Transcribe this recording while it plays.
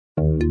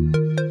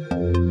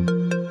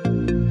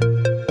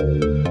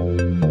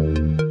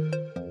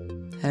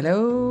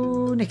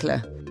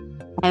Nicola?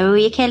 How are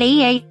you,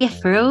 Kelly? Are you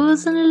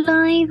frozen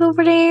alive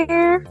over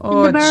there?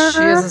 Oh,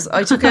 Jesus.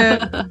 I took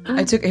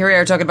here we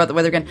are talking about the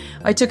weather again.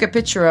 I took a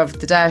picture of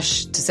the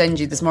dash to send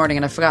you this morning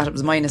and I forgot it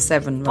was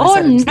 -7.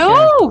 Oh,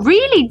 no,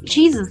 really?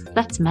 Jesus,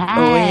 that's mad.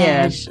 Oh,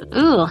 yeah.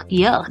 Ugh,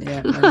 yuck.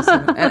 Yeah,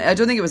 -7. And I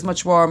don't think it was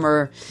much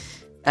warmer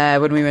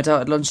when we went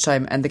out at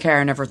lunchtime, and the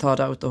car never thawed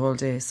out the whole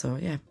day, so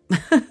yeah.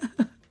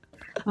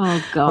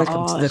 Oh, God.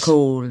 Welcome to the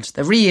cold,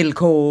 the real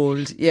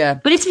cold, yeah.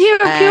 But it's pure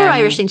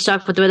Irish thing to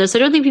talk about the weather, so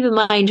I don't think people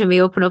mind when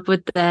we open up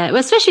with well,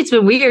 especially it's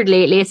been weird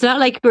lately. It's not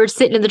like we're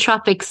sitting in the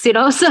tropics, you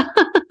know, so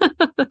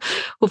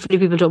hopefully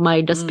people don't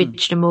mind us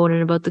bitching and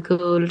moaning about the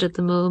cold at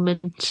the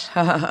moment.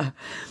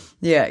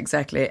 Yeah,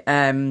 exactly.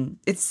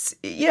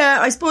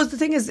 I suppose the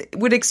thing is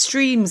with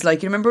extremes,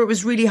 like, you remember it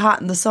was really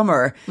hot in the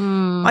summer.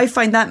 I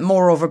find that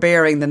more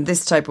overbearing than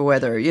this type of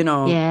weather, you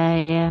know.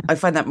 Yeah. I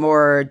find that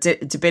more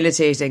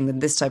debilitating than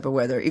this type of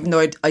weather, even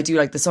though I do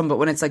like the sun, but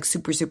when it's like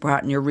super, super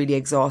hot and you're really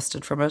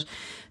exhausted from it,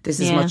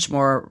 this is much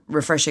more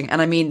refreshing.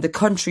 And I mean, the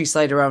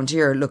countryside around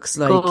here looks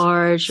like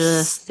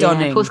gorgeous,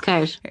 stunning. Yeah,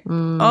 postcard.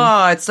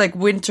 Oh, it's like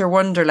winter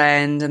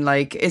wonderland, and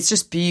like it's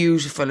just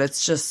beautiful.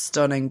 It's just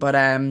stunning. But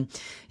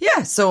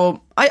yeah,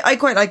 so I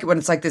quite like it when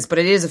it's like this, but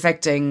it is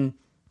affecting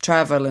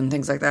travel and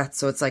things like that.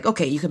 So it's like,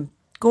 okay, you can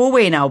go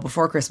away now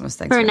before Christmas.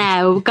 Thanks for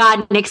now.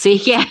 God, next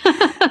week, yeah.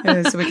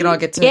 So we can all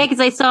get to... Yeah, because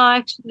I saw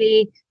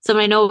actually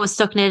someone I know was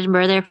stuck in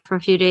Edinburgh there for a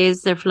few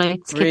days. Their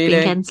flights kept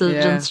being cancelled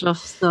and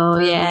stuff. So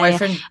yeah,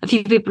 friend... a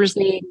few people are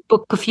saying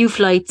book a few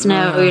flights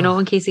now, you know,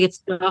 in case he gets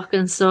stuck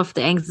and stuff.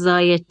 The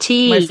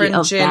anxiety. My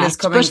friend Jill is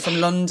coming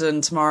from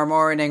London tomorrow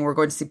morning. We're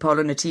going to see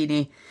Paula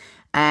Nutini.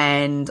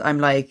 And I'm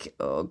like,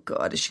 oh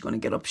God, is she going to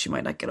get up? She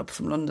might not get up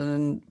from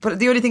London. But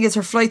the only thing is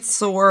her flight's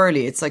so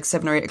early. It's like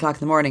 7 or 8 o'clock in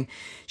the morning.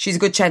 She's a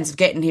good chance of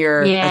getting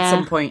here at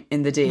some point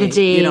in the day.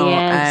 You know,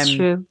 that's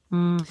true.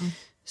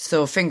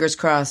 So fingers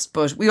crossed.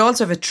 But we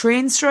also have a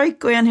train strike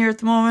going on here at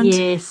the moment.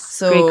 Yes,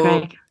 so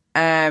great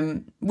crack.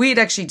 We'd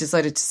actually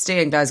decided to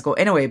stay in Glasgow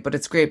anyway, but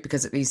it's great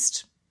because at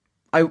least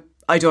I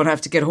don't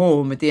have to get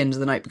home at the end of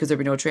the night because there'll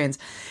be no trains.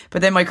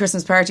 But then my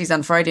Christmas party's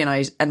on Friday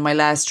night and my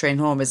last train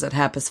home is at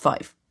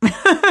 5:30.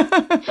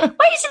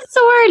 Why is it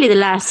so early, the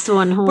last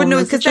one home? But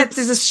no, because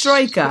there's a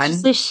strike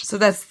on. So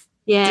that's...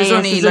 Yeah, there's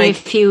only a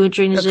few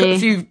during the day. A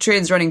few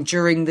trains running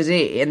during the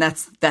day, and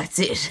that's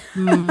it.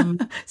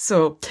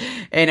 So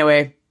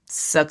anyway,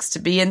 sucks to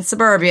be in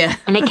suburbia.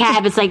 And a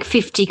cab is like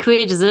 50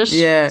 quid, is it?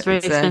 Yeah, it's very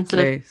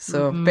expensive.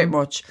 So a bit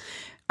much.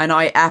 And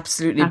I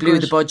absolutely blew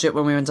the budget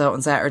when we went out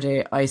on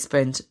Saturday. I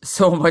spent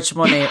so much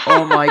money.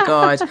 Oh my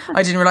God.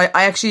 I didn't realise.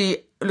 I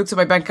actually looked at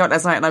my bank account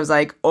last night and I was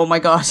like, oh my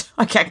God,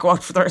 I can't go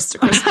out for the rest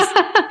of Christmas.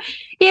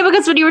 Yeah,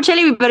 because when you were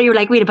telling me about it, you were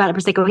like, we had a bottle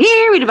of Prosecco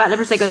here, we had a bottle of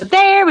Prosecco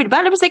there, we had a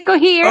bottle of Prosecco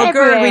here. Oh,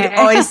 everywhere. girl, we'd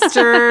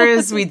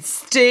oysters, we'd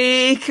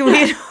steak,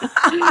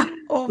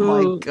 oh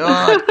my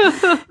God.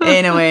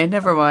 Anyway,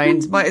 never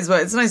mind. Might as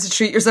well. It's nice to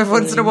treat yourself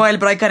once in a while,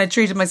 but I kind of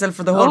treated myself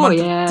for the whole month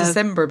of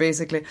December,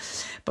 basically.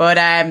 But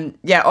oh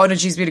no,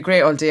 geez, we had a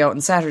great all day out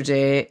on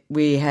Saturday.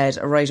 We had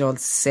a right old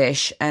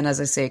sesh, and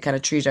as I say, kind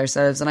of treat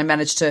ourselves, and I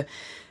managed to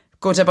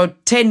go to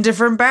about 10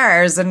 different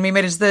bars and we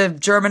made it to the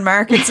German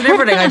markets and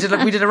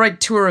everything. We did a right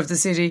tour of the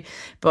city.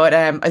 But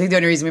I think the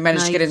only reason we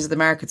managed to get into the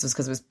markets was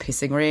because it was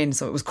pissing rain,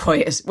 so it was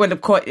quiet. Well,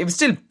 it was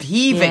still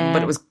heaving,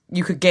 but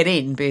you could get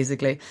in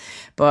basically.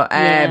 But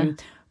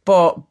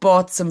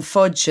bought some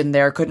fudge in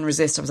there, couldn't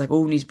resist. I was like,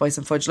 oh, need to buy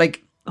some fudge.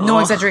 Like, no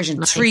exaggeration,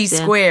 nice, 3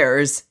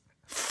 squares,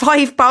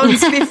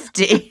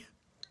 £5.50.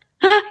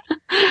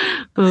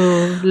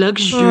 Oh,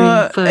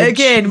 luxury fudge.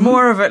 Again,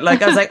 more of it.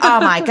 Like, I was like, oh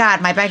my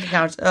God, my bank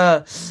account.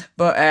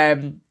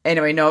 But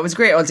anyway, no, it was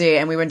great all day.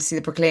 And we went to see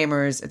the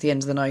Proclaimers at the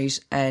end of the night.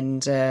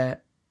 And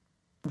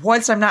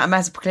whilst I'm not a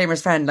massive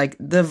Proclaimers fan, like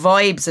the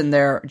vibes in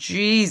there,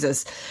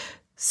 Jesus,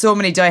 so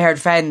many diehard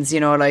fans, you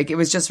know, like it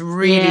was just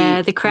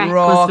really the crack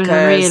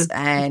raucous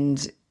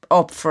and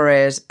up for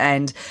it.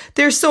 And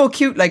they're so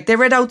cute. Like they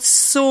read out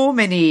so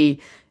many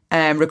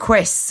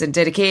requests and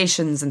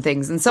dedications and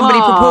things, and somebody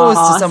proposed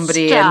to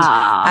somebody, and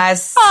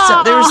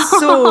they were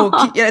so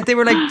cute. Yeah, they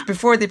were like,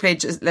 before they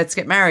played Let's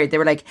Get Married, they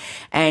were like,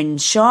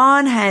 and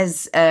Sean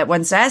has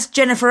wants to ask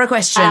Jennifer a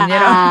question, you know.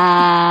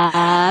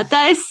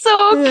 That is so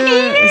cute.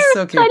 It's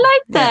so cute. I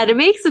like that. It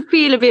makes it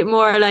feel a bit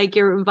more like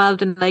you're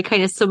involved in like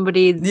kind of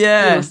somebody, you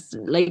know,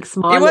 like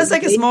small. It was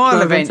like a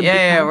small event,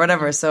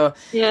 whatever. So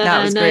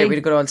that was great. We had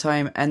a good old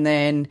time, and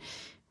then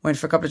went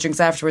for a couple of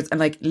drinks afterwards and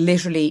like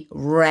literally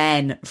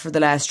ran for the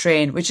last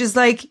train, which is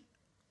like,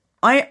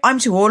 I'm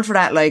too old for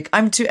that. Like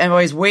I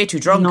was way too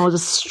drunk. No, the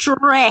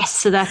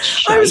stress of that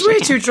shit. I was way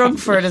too drunk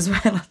for it as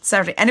well on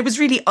Saturday. And it was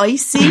really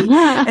icy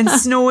and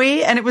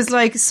snowy, and it was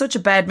like such a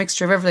bad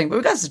mixture of everything. But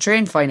we got to the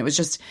train fine. It was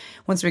just,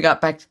 once we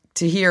got back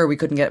to here, we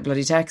couldn't get a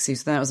bloody taxi.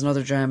 So that was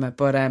another drama.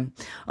 But,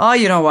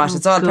 you know what?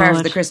 It's all part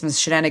of the Christmas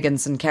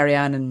shenanigans and carry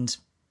on, and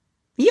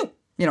you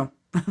know.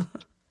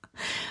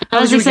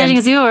 Not as exciting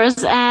as yours.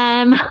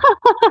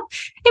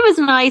 It was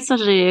nice. What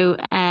to do?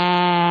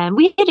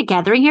 We had a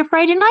gathering here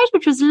Friday night,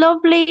 which was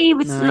lovely.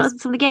 With some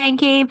of the gang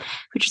came,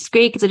 which was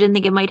great because I didn't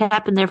think it might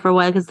happen there for a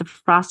while because the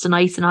frost and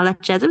ice and all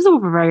that jazz. It was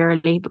over very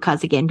early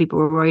because again people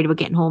were worried about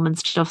getting home and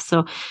stuff.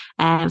 So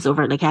it was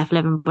over at like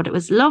 11:30, but it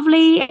was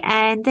lovely.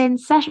 And then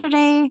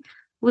Saturday,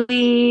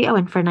 I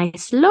went for a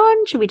nice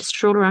lunch and we just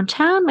strolled around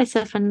town,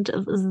 myself and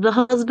the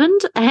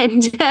husband,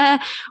 and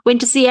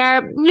went to see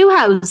our new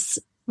house.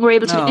 We're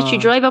able to literally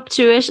drive up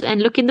to it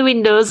and look in the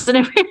windows and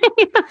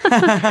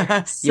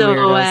everything.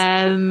 So,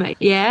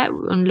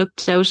 and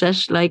looked out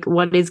at like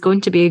what is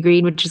going to be a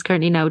green, which is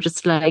currently now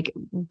just like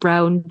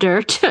brown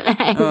dirt.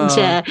 And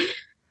so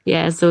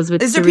it was a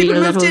bit surreal. Is there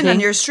people moved in on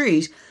your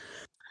street?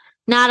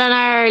 Not on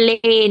our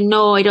lane,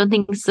 no, I don't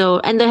think so.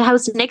 And the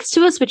house next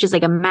to us, which is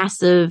like a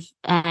massive,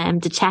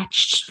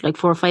 detached, like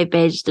 4 or 5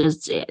 beds,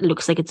 it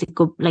looks like it's a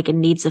good, like it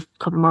needs a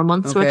couple more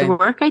months worth of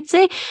work, I'd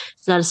say.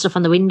 There's a lot of stuff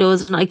on the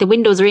windows, and like the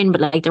windows are in,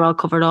 but like they're all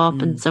covered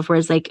up and stuff.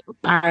 Whereas like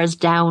ours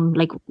down,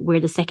 like we're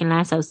the second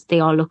last house, they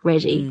all look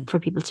ready for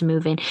people to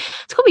move in.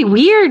 It's gonna be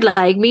weird,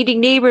 like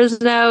meeting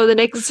neighbours now the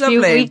next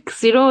few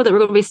weeks, you know, that we're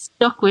gonna be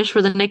stuck with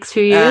for the next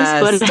few years.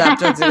 But stop,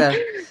 don't do that.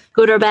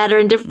 Good or bad or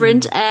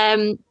indifferent.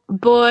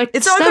 But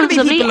it's all going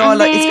to be people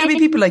it's going to be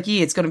people like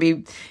you. It's going to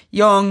be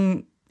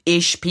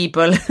young-ish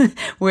people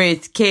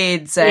with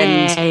kids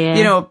and,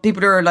 you know, people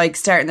who are like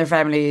starting their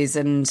families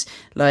and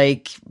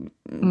like,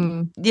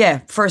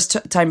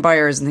 first-time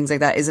buyers and things like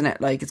that, isn't it?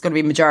 Like, it's going to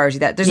be majority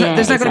that. There's not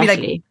going to be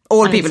like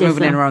old people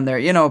moving in around there,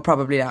 you know,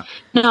 probably not.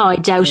 No, I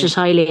doubt it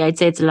highly. I'd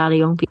say it's a lot of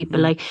young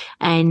people. Like,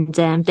 and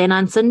then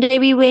on Sunday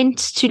we went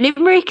to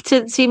Limerick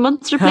to see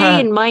Munster play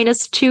in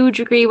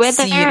 -2-degree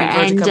weather,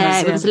 and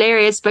it was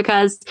hilarious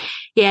because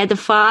the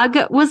fog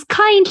was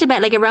kind of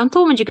bit like around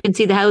Thomond. You can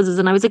see the houses,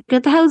 and I was like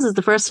at the houses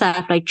the first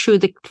half, like through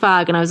the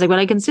fog, and I was like, well,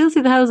 I can still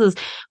see the houses.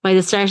 By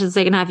the start of the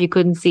second half, you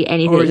couldn't see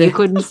anything. You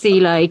couldn't see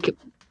like,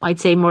 I'd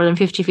say more than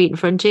 50 feet in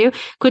front of you.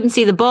 Couldn't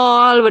see the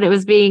ball when it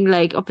was being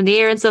like up in the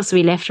air and stuff. So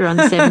we left her on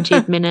the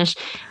 70th minute,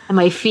 and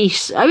my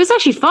feet, I was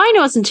actually fine. It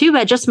wasn't too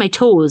bad. Just my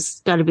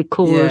toes got a bit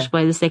cold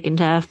by the second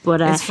half.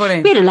 But it's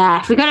funny. We had a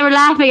laugh. We kind of were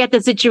laughing at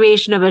the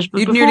situation of it.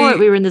 But before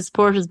we were in the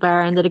supporters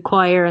bar and the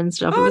choir and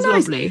stuff. It was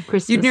lovely.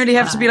 Christmas. You'd nearly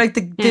have to be like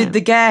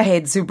the ga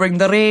heads who bring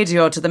the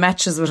radio to the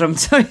matches with them,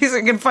 so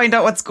you can find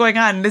out what's going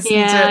on.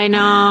 I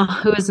know.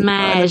 It was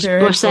mad.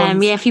 But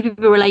a few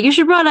people were like, you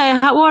should brought a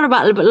hot water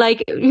bottle, but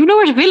like, you know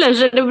where to fill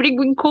it. And it would have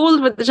been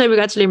cold by the time we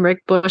got to Limerick.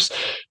 But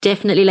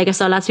definitely, like, I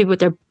saw lots of people with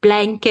their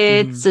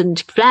blankets and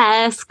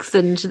flasks,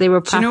 and they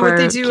were proper. Do you know what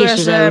they do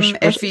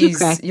at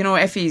Effie's? You know,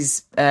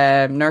 Effie's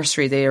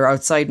nursery, they are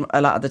outside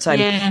a lot of the time.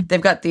 Yeah.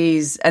 They've got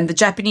these, and the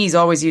Japanese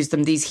always use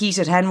them, these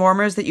heated hand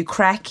warmers that you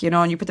crack, you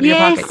know, and you put them in your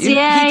pocket. You heat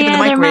them in the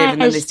microwave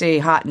and then they stay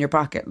hot in your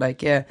pocket. Like,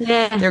 they're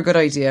a good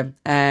idea.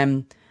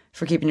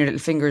 For keeping your little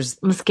fingers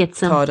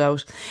thawed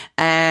out.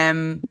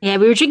 We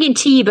were drinking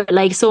tea, but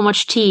like so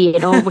much tea, you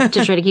know,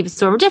 to try to keep it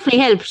warm. It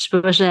definitely helped,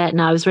 but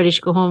no, I was ready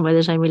to go home by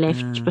the time we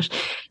left. But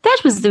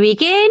that was the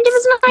weekend. It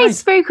was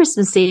nice, very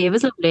Christmassy. It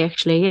was lovely,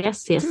 actually.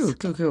 Yes.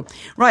 Cool.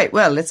 Right,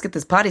 well, let's get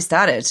this party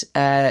started.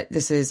 I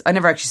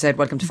never actually said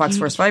welcome to Fox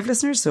Force 5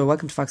 listeners, so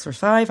welcome to Fox Force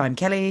 5. I'm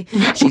Kelly.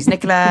 She's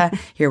Nicola.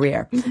 Here we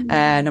are.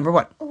 Number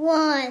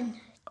 1.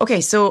 Okay,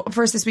 so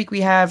first this week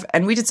we have,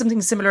 and we did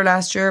something similar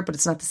last year, but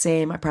it's not the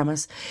same, I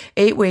promise.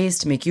 8 ways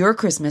to make your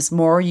Christmas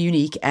more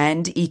unique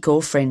and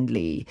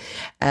eco-friendly.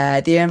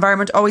 The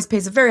environment always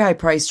pays a very high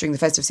price during the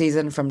festive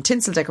season, from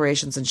tinsel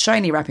decorations and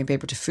shiny wrapping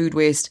paper to food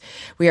waste.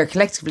 We are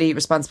collectively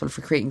responsible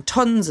for creating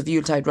tons of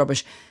Yuletide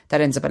rubbish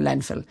that ends up in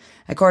landfill.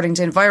 According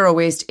to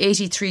EnviroWaste,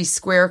 83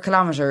 square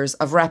kilometres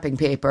of wrapping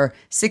paper,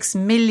 6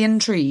 million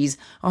trees,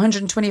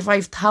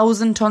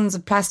 125,000 tonnes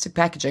of plastic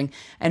packaging,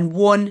 and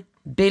 1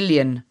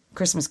 billion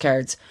Christmas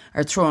cards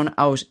are thrown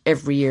out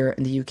every year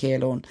in the UK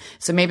alone.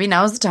 So maybe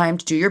now's the time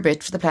to do your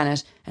bit for the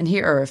planet, and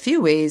here are a few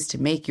ways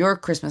to make your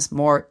Christmas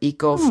more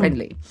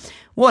eco-friendly.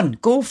 1.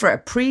 Go for a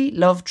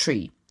pre-loved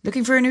tree.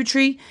 Looking for a new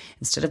tree?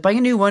 Instead of buying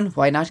a new one,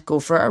 why not go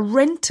for a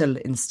rental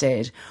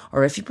instead?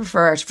 Or if you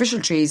prefer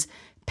artificial trees,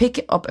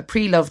 pick up a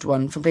pre-loved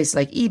one from places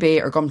like eBay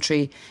or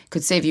Gumtree.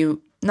 Could save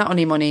you not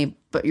only money,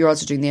 but you're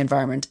also doing the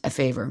environment a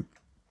favour.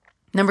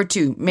 Number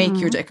 2, make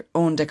your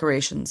own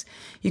decorations.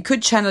 You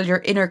could channel your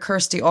inner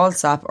Kirsty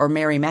Allsop or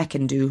Mary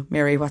McIndoe,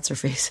 Mary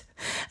what's-her-face,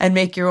 and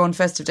make your own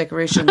festive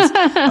decorations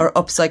or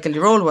upcycle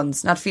your old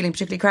ones. Not feeling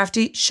particularly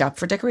crafty? Shop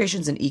for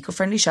decorations in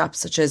eco-friendly shops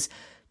such as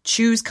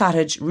Choose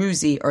Cottage,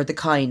 Roosie or The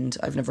Kind.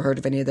 I've never heard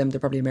of any of them. They're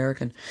probably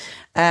American.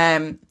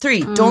 3,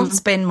 don't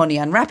spend money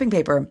on wrapping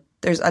paper.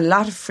 There's a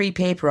lot of free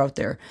paper out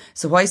there,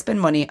 so why spend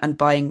money on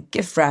buying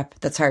gift wrap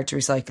that's hard to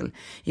recycle?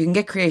 You can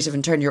get creative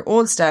and turn your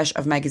old stash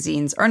of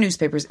magazines or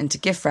newspapers into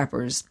gift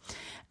wrappers.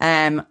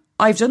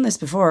 I've done this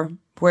before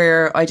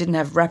where I didn't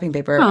have wrapping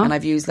paper and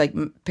I've used like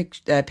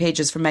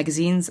pages from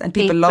magazines, and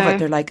people love it.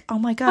 They're like, oh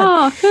my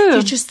God,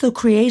 you're just so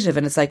creative.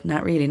 And it's like,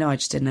 not really. No, I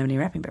just didn't have any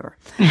wrapping paper.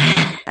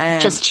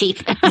 Just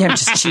cheap. Yeah,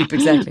 just cheap,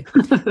 exactly.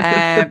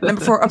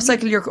 Number 4,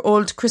 upcycle your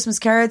old Christmas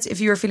cards. If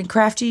you are feeling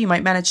crafty, you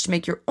might manage to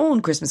make your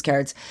own Christmas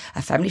cards,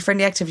 a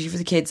family-friendly activity for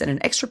the kids, and an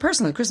extra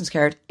personal Christmas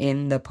card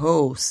in the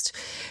post.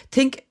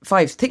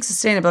 5, think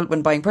sustainable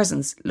when buying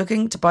presents.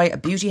 Looking to buy a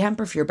beauty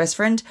hamper for your best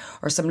friend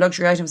or some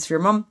luxury items for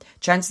your mum?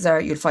 Chances are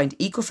you'll find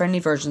eco-friendly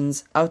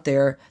versions out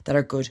there that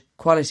are good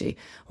quality.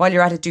 While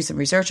you're at it, do some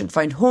research and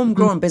find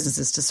homegrown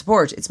businesses to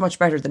support. It's much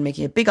better than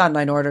making a big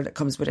online order that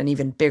comes with an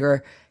even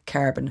bigger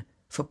carbon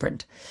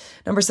footprint.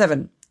 Number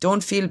 7,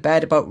 don't feel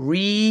bad about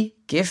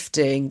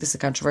re-gifting. This is a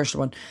controversial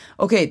one.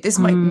 Okay, this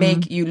might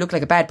make you look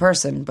like a bad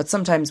person, but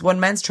sometimes one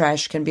man's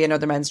trash can be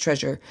another man's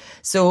treasure.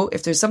 So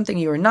if there's something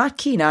you're not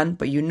keen on,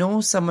 but you know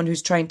someone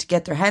who's trying to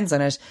get their hands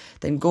on it,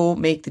 then go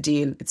make the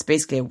deal. It's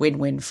basically a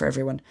win-win for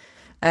everyone.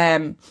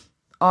 They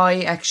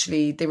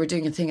were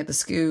doing a thing at the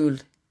school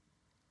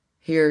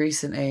here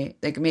recently.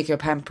 They could make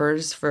up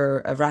hampers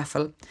for a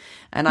raffle,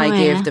 and I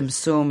gave them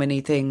so many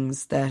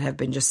things that have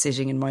been just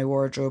sitting in my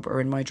wardrobe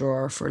or in my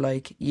drawer for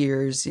like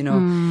years, you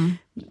know,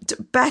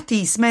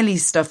 batty, smelly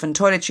stuff and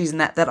toiletries and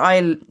that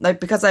I'll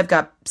like, because I've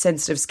got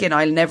sensitive skin,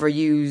 I'll never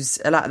use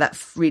a lot of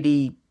that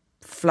really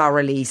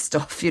florally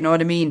stuff, you know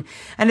what I mean?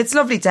 And it's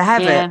lovely to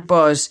have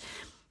it,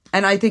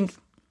 and I think,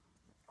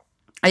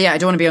 I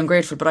don't want to be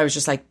ungrateful, but I was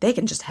just like, they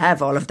can just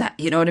have all of that,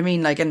 you know what I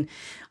mean? Like, and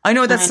I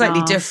know that's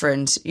slightly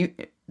different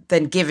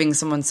than giving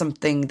someone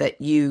something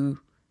that you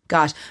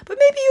got. But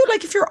maybe you,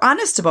 like, if you're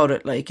honest about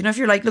it, like, you know, if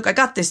you're like, look, I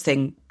got this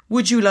thing,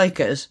 would you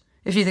like it?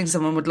 If you think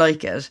someone would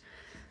like it.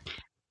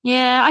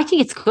 Yeah, I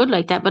think it's good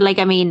like that. But, like,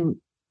 I mean,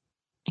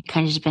 it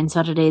kind of depends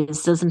what it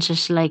is, doesn't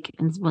it? Like,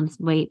 in one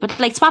way. But,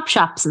 like, swap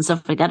shops and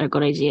stuff like that are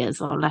good ideas,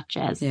 all that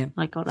jazz. Yeah.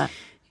 Like all that.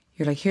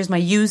 You're like, here's my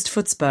used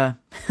foot spa.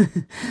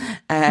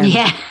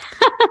 Yeah.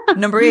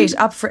 Number 8,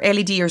 opt for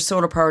LED or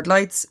solar powered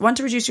lights. Want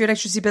to reduce your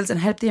electricity bills and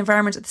help the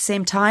environment at the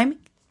same time?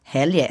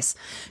 Hell yes.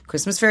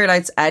 Christmas fairy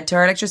lights add to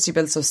our electricity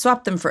bills, so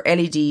swap them for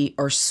LED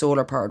or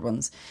solar powered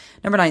ones.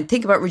 Number 9,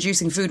 think about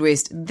reducing food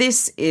waste.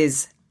 This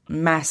is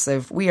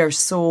massive. We are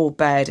so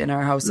bad in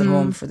our house at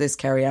home for this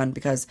carry on,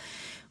 because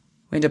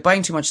we end up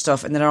buying too much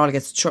stuff and then it all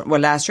gets thrown.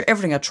 Well, last year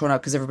everything got thrown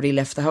out because everybody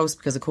left the house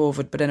because of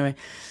COVID. But anyway,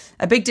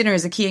 a big dinner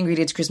is a key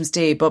ingredient to Christmas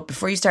Day, but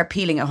before you start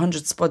peeling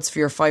 100 spuds for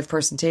your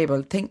 5-person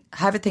table,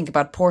 have a think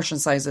about portion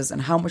sizes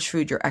and how much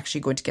food you're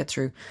actually going to get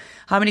through.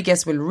 How many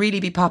guests will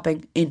really be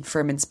popping in for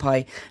a mince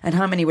pie, and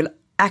how many will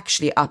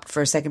actually opt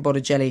for a second bowl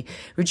of jelly?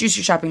 Reduce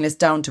your shopping list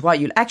down to what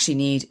you'll actually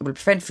need. It will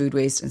prevent food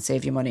waste and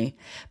save you money.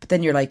 But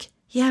then you're like,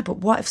 yeah, but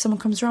what if someone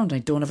comes around and I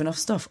don't have enough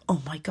stuff?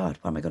 Oh my God,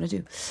 what am I going to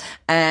do?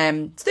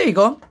 So there you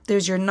go.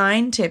 There's your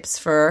 9 tips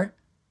for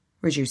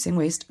reducing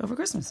waste over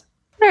Christmas.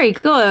 Very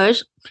good.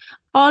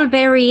 All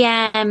very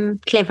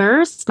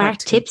clever, smart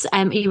tips.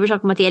 You were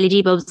talking about the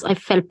LED bulbs. I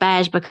felt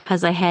bad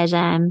because I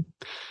had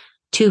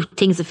 2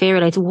 things of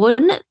fairy lights.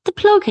 One, the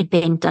plug had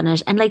bent on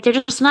it, and like they're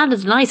just not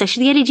as nice.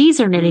 Actually, the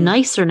LEDs are nearly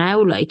nicer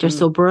now. Like they're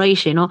so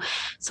bright, you know.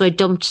 So I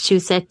dumped 2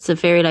 sets of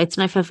fairy lights,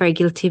 and I felt very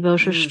guilty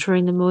about it,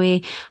 throwing them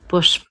away.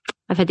 But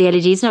I've had the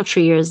LEDs now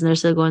 3 years, and they're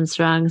still going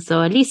strong.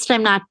 So at least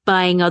I'm not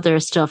buying other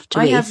stuff to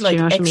waste. I have like, you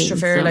know extra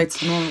fairy lights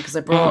at the moment because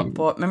I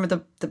bought.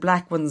 Remember the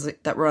black ones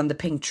that were on the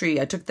pink tree?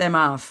 I took them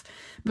off,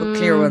 put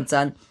clear ones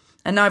on,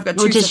 and now I've got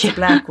 2 sets of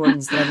black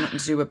ones that have nothing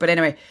to do with. But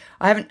anyway,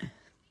 I haven't.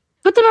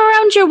 Put them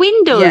around your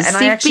windows. Yeah, and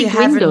I actually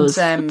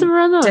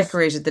haven't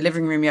decorated the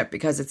living room yet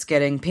because it's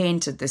getting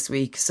painted this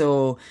week.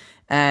 So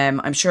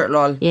I'm sure it'll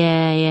all...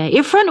 Yeah.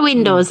 Your front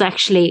windows,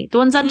 actually. The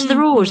ones onto the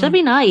road. That'd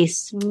be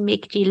nice.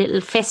 Make a little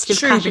festive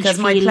cottage because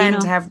feel, my plan you know?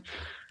 to have...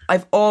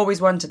 I've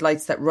always wanted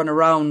lights that run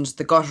around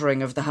the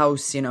guttering of the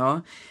house, you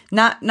know.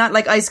 Not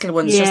like icicle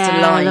ones, just a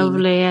line.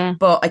 Lovely, yeah.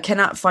 But I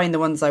cannot find the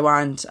ones I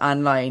want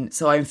online.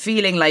 So I'm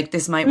feeling like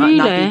this might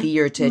not be the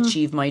year to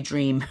achieve my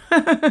dream.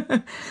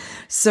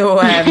 So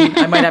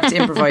I might have to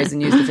improvise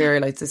and use the fairy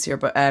lights this year.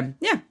 But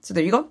so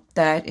there you go.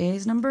 That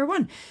is number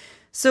 1.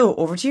 So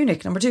over to you,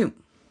 Nick. Number 2.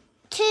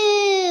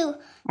 2.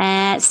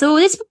 So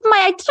this,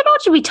 I don't know,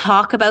 did we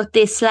talk about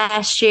this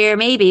last year?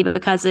 Maybe,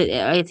 because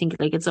I think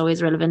like it's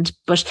always relevant.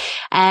 But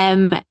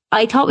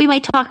I thought we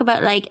might talk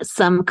about like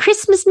some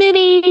Christmas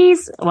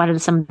movies. What are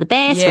some of the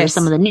best? What are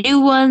some of the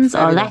new ones?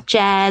 All that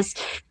jazz.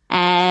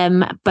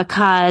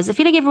 Because I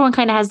feel like everyone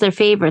kind of has their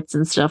favorites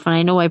and stuff. And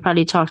I know I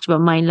probably talked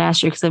about mine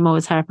last year because I'm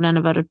always harping on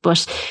about it,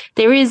 but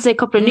there is a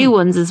couple of new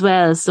ones as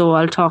well. So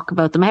I'll talk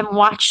about them. I haven't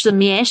watched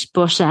them yet,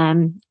 but,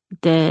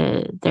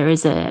 there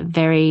is a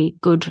very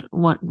good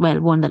one.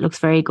 Well, one that looks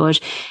very good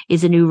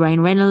is a new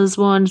Ryan Reynolds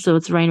one. So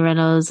it's Ryan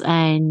Reynolds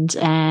and,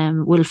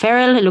 Will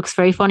Ferrell. It looks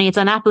very funny. It's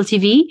on Apple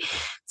TV.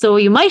 So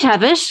you might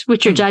have it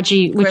with your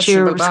dodgy, with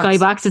your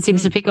Skybox. It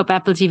seems to pick up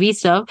Apple TV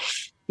stuff.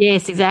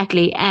 Yes,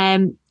 exactly.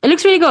 It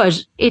looks really good.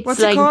 It's What's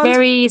like it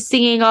very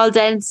singing, all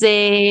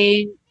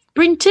dancing,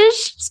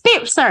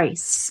 spirited.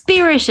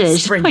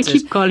 Spirited. I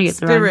keep calling it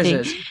the wrong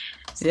thing.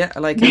 Yeah, I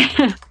like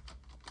it.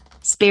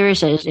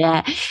 Spirited,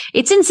 yeah.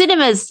 It's in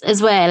cinemas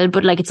as well,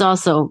 but like it's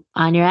also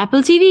on your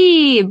Apple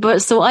TV.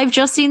 But so I've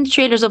just seen the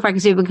trailer so far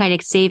because we've been kind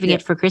of saving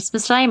it for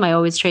Christmas time. I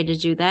always try to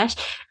do that.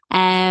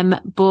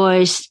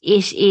 But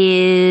it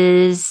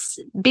is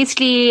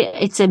basically,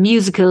 it's a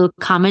musical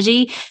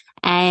comedy.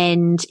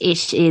 And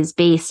it is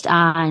based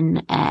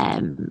on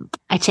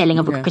a telling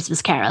of a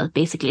Christmas carol,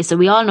 basically. So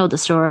we all know the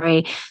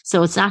story.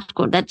 So that's not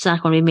going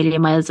to be a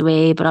million miles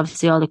away, but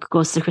obviously all the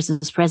Ghost of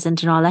Christmas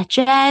Present and all that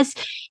jazz.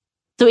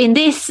 So in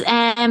this,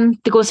 the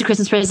Ghost of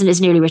Christmas Present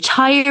is nearly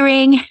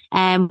retiring,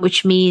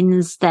 which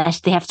means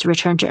that they have to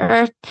return to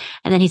Earth.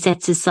 And then he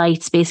sets his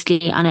sights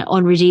basically on an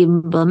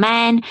unredeemable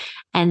man,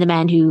 and the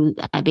man who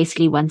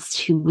basically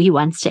wants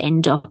to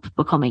end up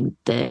becoming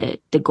the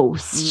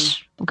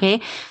ghost.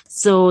 Okay.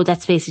 So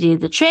that's basically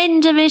the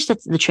trend of it.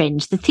 That's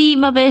the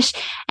theme of it.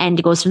 And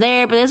it goes from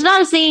there. But there's a lot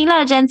of singing, a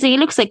lot of dancing. It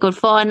looks like good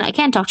fun. I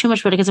can't talk too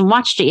much about it because I haven't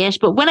watched it yet.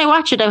 But when I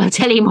watch it, I will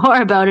tell you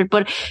more about it.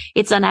 But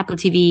it's on Apple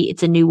TV.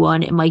 It's a new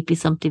one. It might be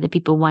something that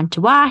people want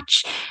to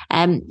watch.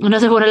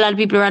 Another one a lot of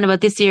people are on about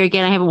this year.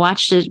 Again, I haven't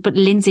watched it. But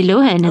Lindsay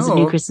Lohan has a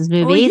new Christmas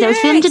movie that was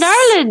filmed in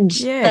Ireland.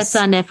 Yes. That's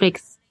on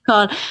Netflix.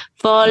 Called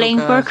Falling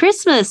for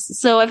Christmas.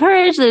 So I've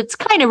heard that it's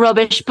kind of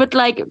rubbish, but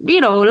like, a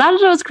lot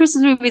of those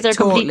Christmas movies are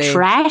complete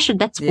trash, and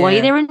that's why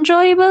they're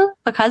enjoyable,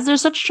 because they're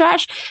such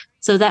trash.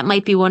 So that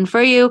might be one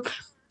for you.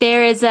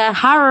 There is a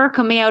horror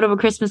coming out of a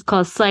Christmas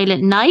called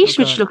Silent Night,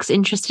 which looks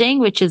interesting,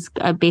 which is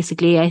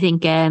basically, I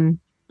think,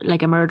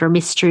 like a murder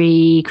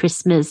mystery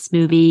Christmas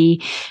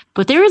movie.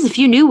 But there is a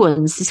few new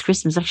ones this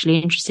Christmas, actually,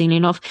 interestingly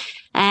enough.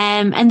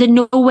 And the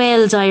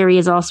Noel Diary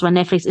is also on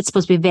Netflix. It's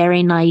supposed to be a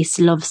very nice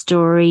love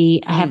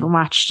story. I haven't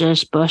watched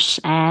it, but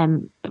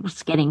it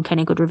was getting kind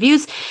of good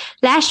reviews.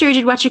 Last year I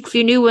did watch a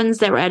few new ones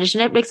that were added to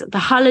Netflix. The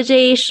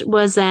Holiday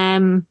was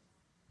a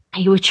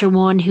Witcher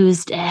one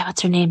who's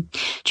what's her name?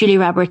 Julia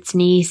Roberts'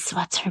 niece.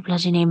 What's her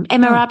bloody name?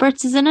 Emma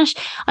Roberts is in it.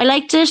 I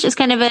liked it. It's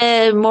kind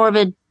of more of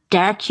a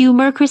dark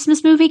humor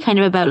Christmas movie, kind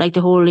of about like the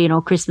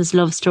whole, Christmas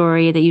love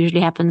story that usually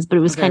happens, but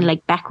it was kind of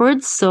like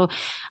backwards. So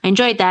I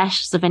enjoyed that.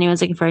 So if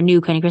anyone's looking for a new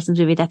kind of Christmas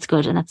movie, that's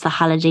good. And that's The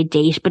Holiday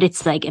Date, but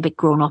it's like a bit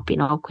grown up,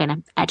 kind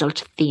of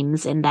adult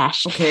themes in that.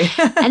 Okay.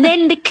 And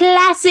then the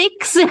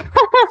classics.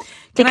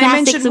 Can I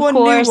mention one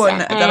new one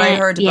that I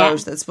heard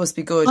about that's supposed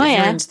to be good? If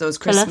you're into those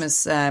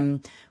Christmas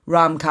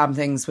rom-com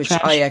things, which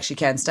I actually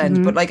can't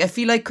stand. But like, I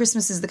feel like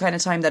Christmas is the kind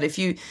of time that if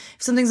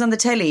something's on the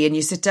telly and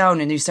you sit down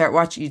and you start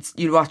watching,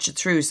 you'll watch it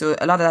through. So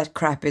a lot of that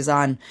crap is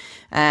on.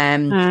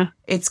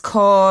 It's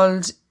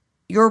called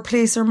Your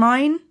Place or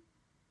Mine.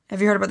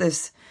 Have you heard about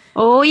this?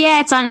 Oh yeah,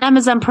 it's on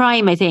Amazon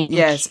Prime, I think.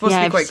 Yeah, it's supposed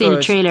to be quite good.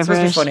 I've seen a trailer for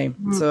it. It's supposed to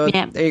be funny. So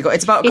there you go.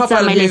 It's about a couple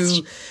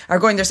who are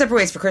going their separate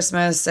ways for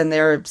Christmas, and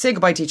they're saying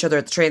goodbye to each other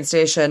at the train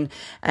station,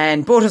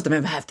 and both of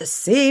them have the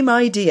same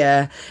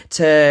idea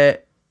to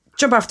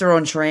jump off their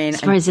own train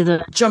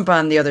and jump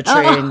on the other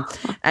train.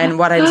 And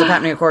what ends up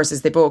happening, of course,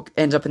 is they both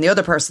end up in the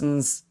other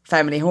person's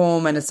family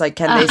home, and it's like,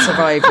 can they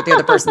survive with the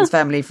other person's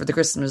family for the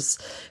Christmas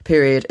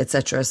period,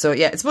 etc. So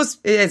yeah, it's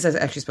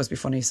actually supposed to be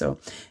funny. So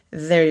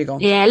there you go.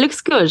 Yeah, it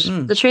looks good.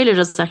 The trailer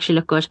does actually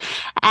look good.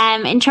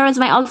 In terms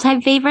of my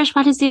all-time favourite,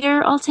 what is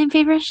your all-time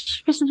favourite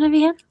Christmas movie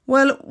here?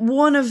 Well,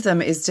 one of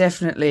them is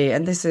definitely,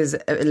 and this is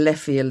left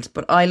field,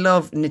 but I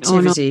love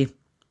Nativity. Oh,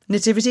 no.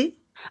 Nativity?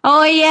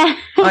 Oh yeah,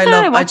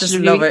 I just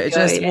love it. It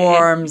just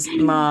warms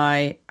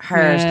my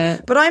heart.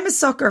 Yeah. But I'm a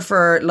sucker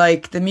for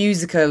like the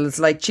musicals,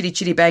 like Chitty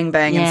Chitty Bang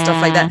Bang and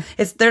stuff like that.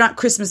 They're not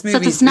Christmas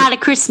movies. So it's not a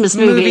Christmas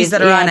movie. Movies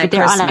that are on at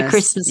Christmas. On at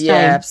Christmas time. Yeah,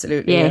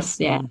 absolutely. Yes,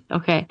 yeah.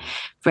 Okay,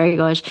 very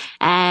good.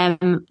 I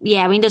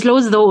mean, there's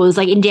loads of those,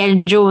 like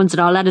Indiana Jones and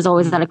all that is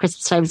always at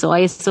Christmas time, so I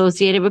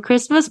associate it with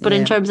Christmas. But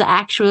in terms of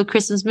actual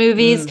Christmas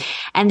movies,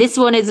 and this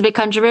one is a bit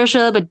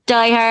controversial, but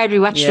Die Hard, we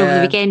watched it over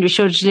the weekend. We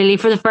showed it to Lily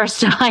for the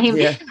first time.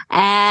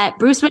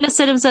 Bruce Willis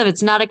said himself,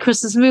 it's not a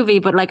Christmas movie,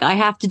 but like I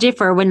have to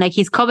differ when like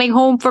he's coming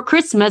home for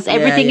Christmas,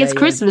 everything is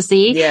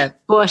Christmassy. Yeah.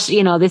 But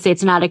they say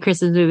it's not a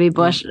Christmas movie,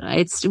 but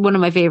it's one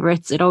of my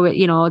favorites. It always,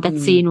 that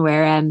scene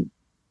where at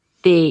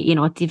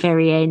the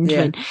very end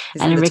when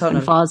Alan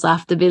Rickman falls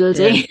off the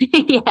building.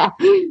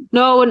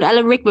 When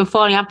Alan Rickman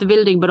falling off the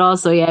building, but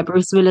also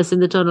Bruce Willis in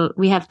the tunnel.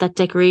 We have that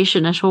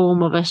decoration at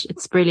home of it.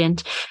 It's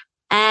brilliant.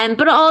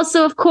 But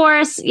also, of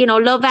course,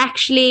 Love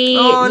Actually,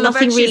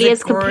 nothing really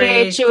is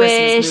compared to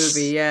it.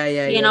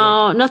 Movie.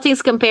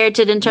 Nothing's compared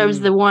to it in terms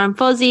of the warm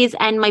fuzzies.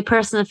 And my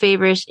personal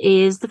favorite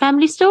is The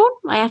Family Stone.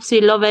 I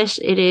absolutely love it.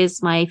 It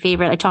is my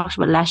favorite. I talked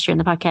about it last year in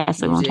the podcast,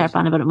 so I won't harp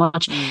on about it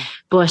much.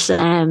 But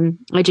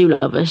I do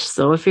love it.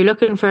 So if you're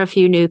looking for a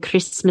few new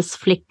Christmas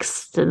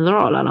flicks, then they're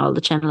all on all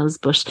the channels.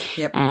 But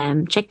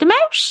check them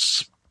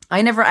out.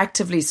 I never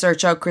actively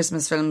search out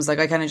Christmas films. Like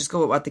I kind of just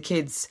go with what the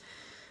kids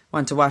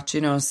want to watch,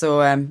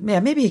 so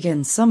maybe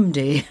again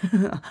someday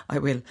I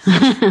will.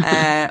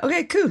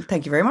 Okay, cool,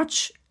 thank you very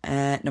much.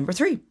 Number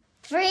 3.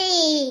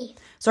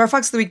 So our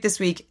Fox of the Week this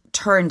week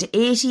turned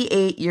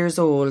 88 years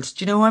old.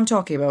 Do you know who I'm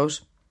talking about?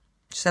 She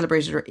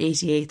celebrated her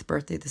 88th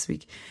birthday this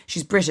week.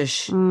 She's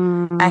British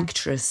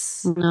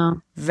actress,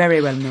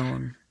 very well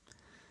known.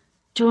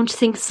 Don't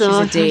think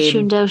so. I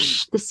tuned out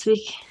this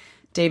week.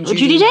 Dame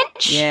Judi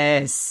Dench?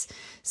 Yes.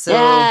 So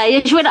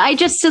I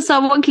just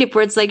saw one clip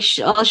where it's like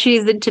all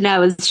she's into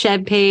now is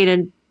champagne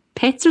and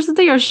pets or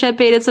something, or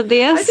champagne and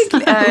something else. I think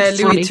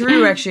Louis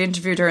Theroux actually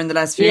interviewed her in the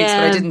last few weeks,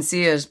 but I didn't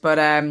see it. But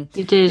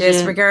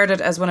yes,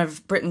 regarded as one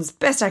of Britain's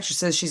best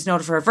actresses, she's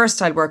noted for her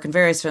versatile work in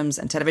various films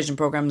and television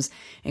programmes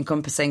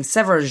encompassing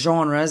several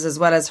genres, as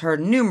well as her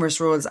numerous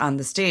roles on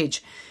the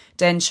stage.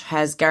 Dench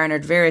has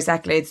garnered various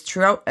accolades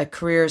throughout a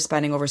career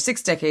spanning over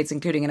 6 decades,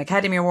 including an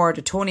Academy Award,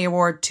 a Tony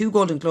Award, 2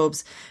 Golden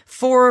Globes,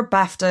 4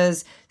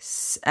 BAFTAs,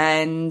 6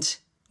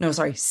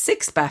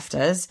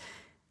 BAFTAs,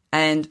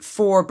 and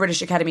 4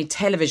 British Academy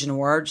Television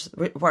Awards,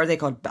 what are they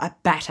called,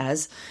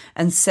 BATAs,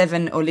 and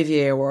 7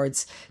 Olivier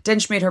Awards.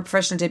 Dench made her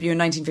professional debut in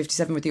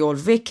 1957 with the Old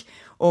Vic.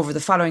 Over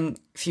the following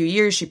few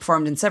years, she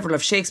performed in several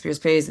of Shakespeare's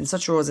plays in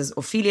such roles as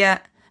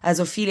Ophelia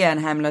in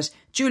Hamlet,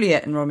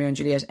 Juliet in Romeo and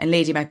Juliet, and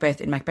Lady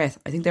Macbeth in Macbeth.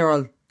 I think they're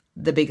all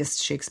the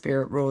biggest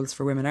Shakespeare roles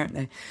for women, aren't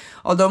they?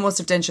 Although most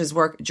of Dench's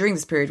work during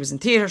this period was in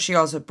theatre, she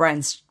also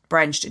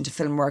branched into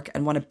film work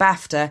and won a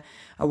BAFTA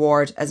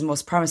award as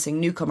most promising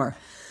newcomer.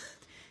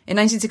 In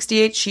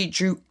 1968, she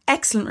drew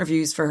excellent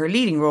reviews for her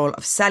leading role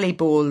of Sally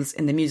Bowles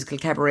in the musical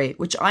Cabaret,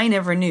 which I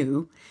never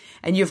knew,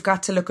 and you've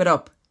got to look it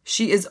up.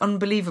 She is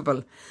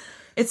unbelievable.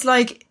 It's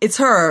like, it's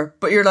her,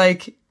 but you're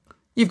like,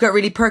 you've got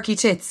really perky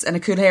tits and a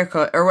cool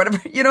haircut or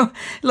whatever,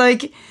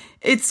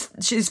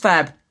 she's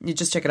fab. You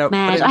just check it out.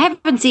 Man, I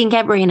haven't seen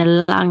Cabaret in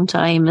a long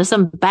time. There's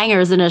some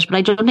bangers in it, but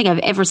I don't think I've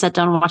ever sat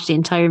down and watched the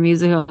entire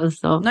musical.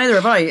 So neither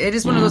have I. It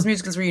is one of those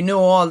musicals where you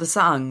know all the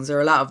songs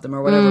or a lot of them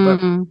or whatever,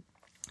 but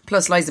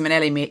plus Liza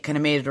Minnelli kind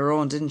of made it her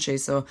own, didn't she?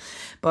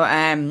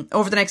 But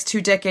over the next 2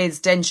 decades,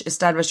 Dench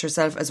established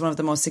herself as one of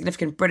the most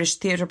significant British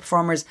theatre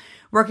performers,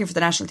 working for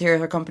the National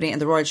Theatre Company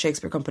and the Royal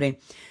Shakespeare Company.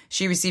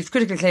 She received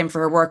critical acclaim for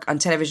her work on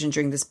television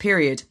during this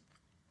period.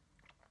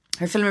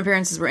 Her film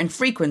appearances were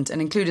infrequent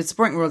and included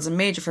supporting roles in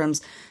major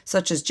films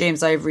such as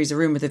James Ivory's A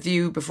Room with a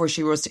View, before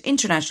she rose to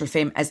international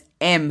fame as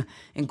M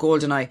in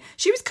Goldeneye.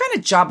 She was kind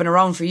of jobbing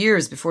around for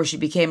years before she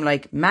became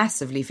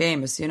massively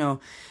famous, a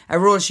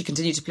role she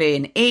continued to play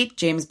in 8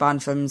 James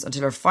Bond films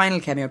until her final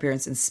cameo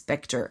appearance in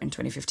Spectre in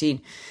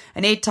 2015.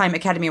 An 8-time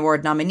Academy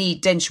Award nominee,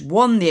 Dench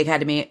won the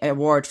Academy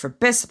Award for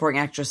Best Supporting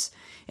Actress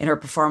in her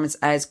performance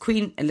as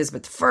Queen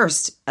Elizabeth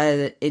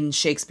I in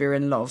Shakespeare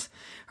in Love.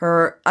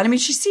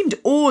 She seemed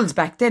old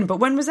back then, but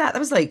when was that? That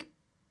was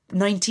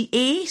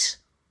 98?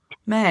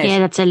 Mad. Yeah,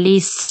 that's at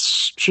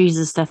least,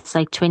 Jesus, that's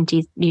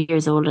 20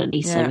 years old at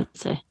least, I would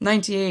say.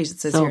 98, it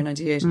says here,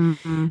 98.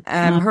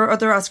 Her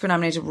other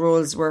Oscar-nominated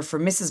roles were for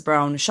Mrs.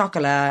 Brown,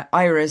 Chocolat,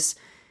 Iris,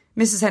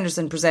 Mrs.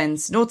 Henderson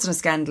Presents, Notes on a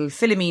Scandal,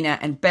 Philomena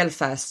and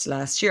Belfast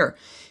last year.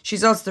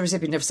 She's also the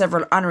recipient of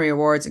several honorary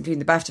awards, including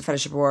the BAFTA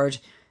Fellowship Award,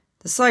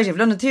 the Society of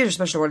London Theatre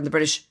Special Award and the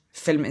British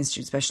Film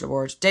Institute Special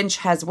Award. Dench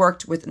has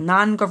worked with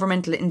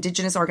non-governmental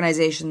Indigenous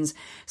organisations,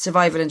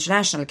 Survival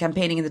International,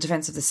 campaigning in the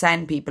defence of the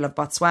San people of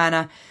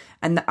Botswana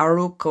and the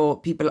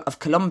Arauco people of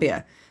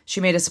Colombia. She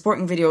made a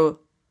supporting video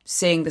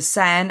saying the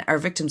San are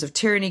victims of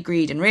tyranny,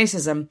 greed and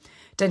racism.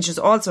 Dench is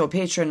also a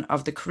patron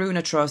of the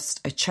Karuna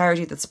Trust, a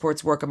charity that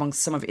supports work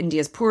amongst some of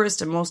India's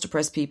poorest and most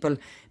oppressed people,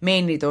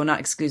 mainly, though not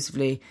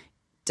exclusively,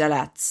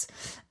 Dalits.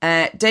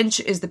 Dench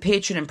is the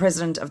patron and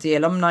president of the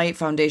Alumni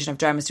Foundation of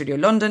Drama Studio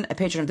London, a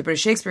patron of the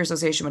British Shakespeare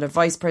Association with a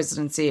vice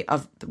presidency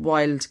of the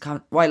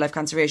wildlife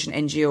conservation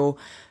NGO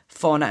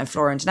Fauna and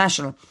Flora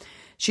International.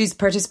 She's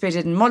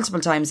participated in multiple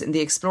times in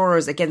the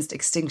Explorers Against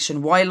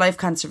Extinction Wildlife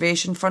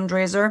Conservation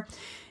fundraiser.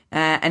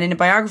 And in a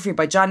biography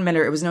by John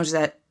Miller, it was noted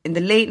that in the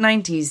late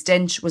 90s,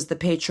 Dench was the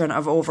patron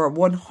of over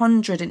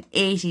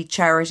 180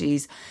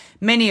 charities,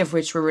 many of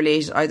which were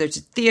related either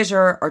to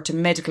theatre or to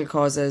medical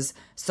causes,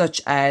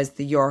 such as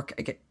the York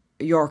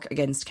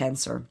Against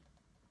Cancer.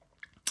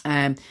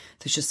 There's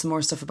just some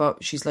more stuff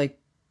about, she's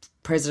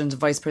president and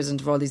vice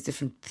president of all these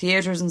different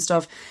theatres and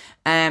stuff.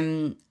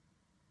 Dench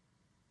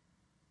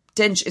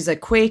is a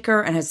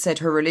Quaker and has said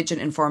her religion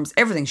informs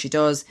everything she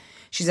does.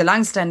 She's a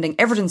long-standing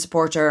Everton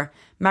supporter,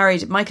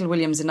 married Michael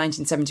Williams in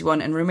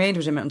 1971 and remained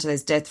with him until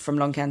his death from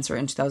lung cancer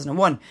in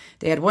 2001.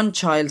 They had one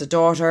child, a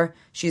daughter.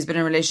 She's been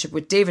in a relationship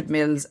with David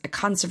Mills, a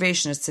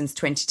conservationist, since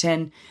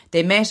 2010.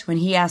 They met when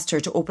he asked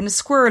her to open a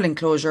squirrel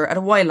enclosure at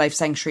a wildlife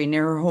sanctuary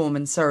near her home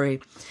in Surrey.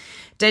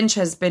 Dench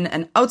has been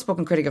an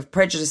outspoken critic of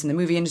prejudice in the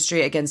movie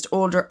industry against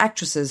older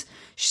actresses.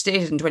 She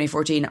stated in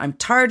 2014, "I'm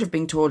tired of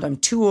being told I'm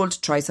too old to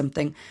try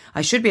something.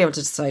 I should be able to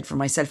decide for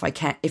myself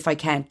if I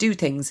can't do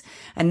things,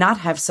 and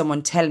not have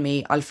someone tell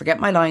me I'll forget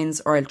my lines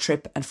or I'll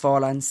trip and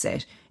fall on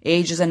set.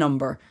 Age is a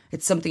number.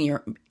 It's something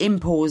you're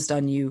imposed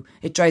on you.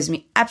 It drives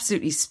me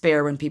absolutely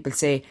spare when people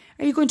say,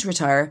 'Are you going to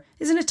retire?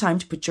 Isn't it time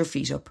to put your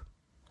feet up?'"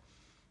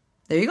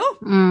 There you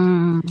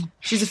go.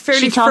 She's a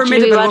fairly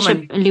formidable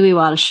woman. Louis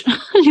Walsh.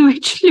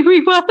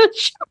 Louis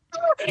Walsh.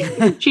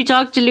 She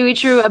talked to Louis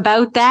Theroux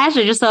about that.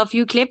 I just saw a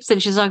few clips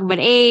and she's talking about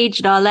age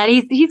and all that.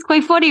 He's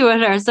quite funny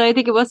with her. So I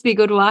think it must be a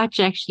good watch,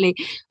 actually.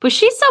 But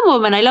she's some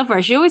woman. I love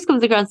her. She always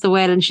comes across so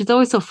well. And she's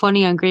always so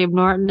funny on Graham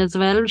Norton as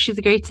well. She's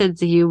a great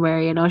sense of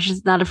humor, you know.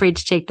 She's not afraid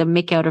to take the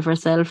mick out of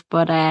herself.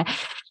 But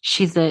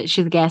she's a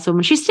gas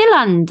woman. She's still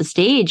on the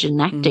stage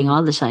and acting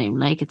all the time.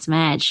 Like, it's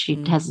mad. She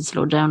hasn't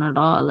slowed down at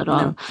all.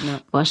 No.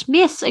 But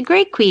yes, a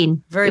great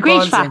queen. Very a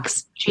great ballsy.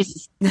 Fox.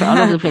 She's all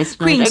over the place.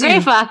 Queen a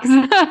great Fox.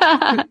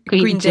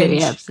 Queen too, Dinge.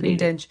 yeah, absolutely. Queen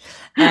Dinge.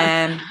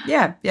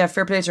 Yeah,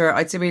 fair play to her.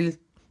 I'd say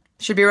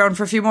she'll be around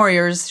for a few more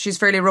years. She's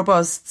fairly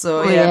robust,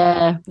 so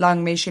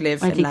long may she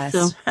live I and think last.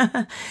 so.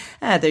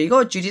 There you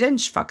go, Judi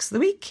Dench, Fox of the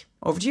Week.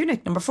 Over to you,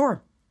 Nick, number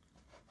 4.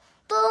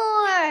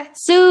 4.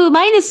 So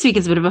mine this week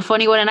is a bit of a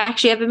funny one, and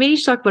actually I've been meaning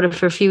to talk about it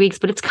for a few weeks,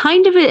 but it's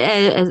kind of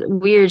a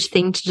weird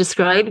thing to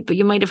describe, but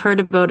you might have heard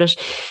about it.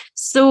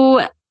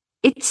 So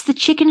it's the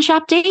chicken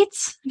shop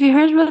dates. Have you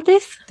heard about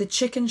this? The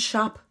chicken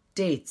shop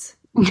dates.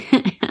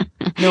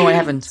 No, I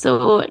haven't.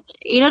 So,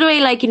 you know the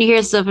way, like, when you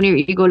hear stuff and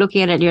you go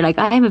looking at it and you're like,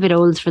 I'm a bit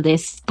old for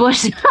this.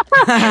 But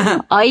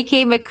I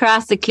came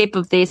across a clip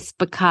of this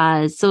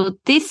because, so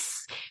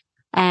this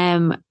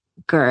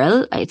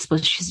girl, I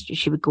suppose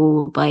she would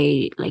go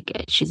by,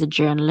 like, she's a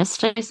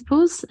journalist, I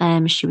suppose.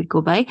 She would go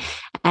by.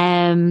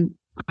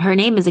 Her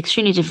name is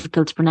extremely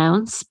difficult to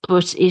pronounce,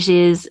 but it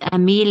is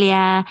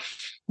Amelia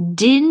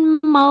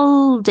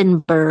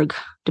Dimoldenberg.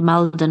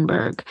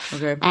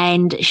 Okay.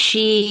 And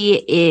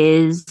she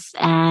is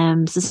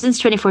so since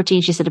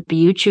 2014 she set up a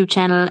YouTube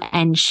channel,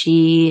 and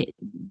she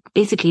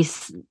basically,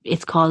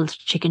 it's called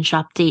Chicken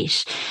Shop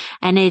Date,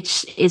 and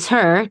it is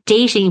her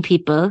dating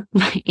people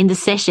in the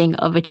setting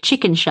of a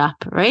chicken shop,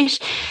 right?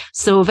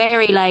 So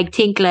very like,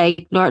 think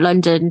like North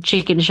London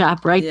chicken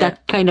shop, right?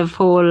 That kind of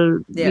whole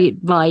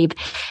vibe.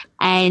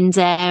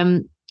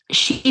 And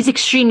she's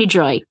extremely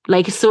dry.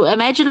 Like, so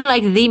imagine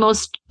like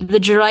the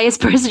driest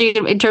person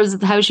in terms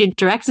of how she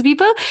interacts with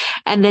people,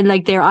 and then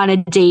like they're on a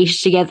date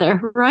together,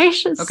 right?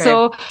 Okay.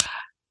 So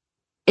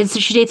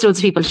she dates loads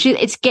of people.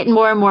 It's getting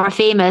more and more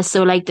famous.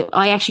 So like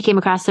I actually came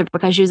across her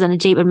because she was on a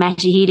date with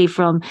Matty Healy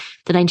from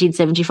the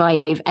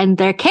 1975, and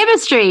their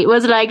chemistry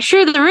was like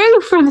through the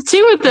roof from the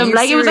two of them.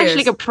 Like, serious? It was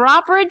actually like a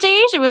proper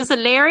date. It was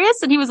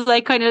hilarious. And he was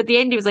like, kind of at the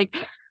end, he was like,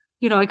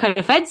 you know, I kind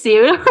of fancy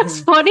you. It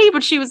was funny,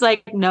 but she was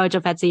like, no, I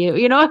don't fancy you.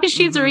 You know,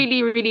 she's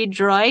really, really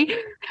dry.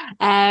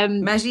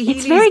 Matty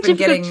Healy's been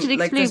getting,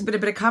 like, there's been a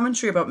bit of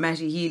commentary about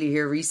Matty Healy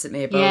here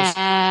recently about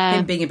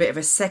him being a bit of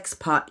a sex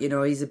pot. You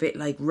know, he's a bit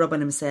like rubbing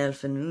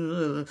himself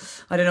and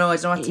I don't know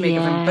what to make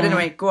of him. But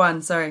anyway, go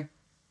on, sorry.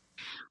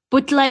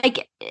 But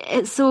like,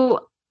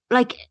 so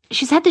like,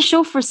 she's had the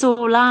show for so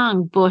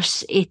long,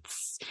 but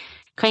it's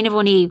kind of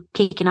only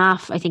kicking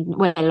off, I think.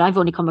 Well, I've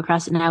only come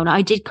across it now, and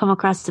I did come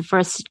across the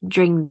first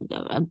during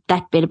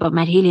that bit about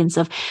Matt Healy and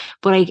stuff,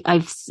 but I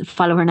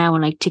follow her now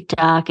on like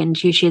TikTok, and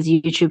she has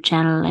a YouTube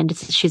channel, and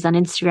she's on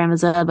Instagram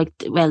as well. Like,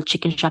 well,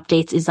 Chicken Shop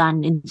Dates is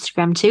on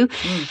Instagram too.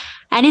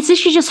 And it's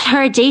literally just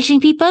her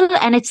dating people,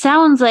 and it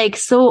sounds like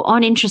so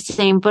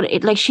uninteresting, but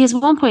she has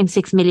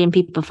 1.6 million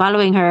people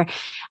following her.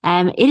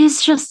 It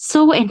is just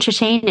so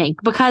entertaining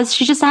because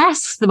she just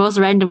asks the most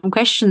random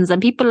questions,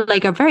 and people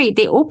like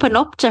they open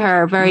up to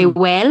her very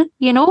well,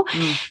 you know.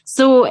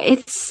 So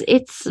it's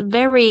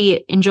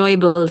very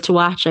enjoyable to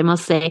watch, I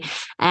must say.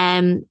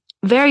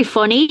 Very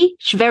funny,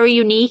 very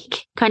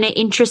unique, kind of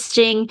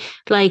interesting,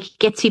 like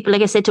gets people,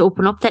 like I said, to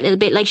open up that little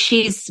bit. Like,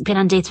 she's been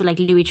on dates with like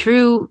Louis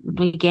Theroux.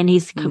 Again,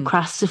 he's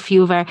crossed a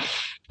few of our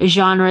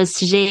genres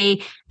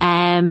today.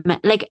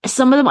 Like,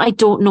 some of them I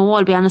don't know,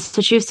 I'll be honest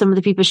with you. Some of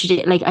the people she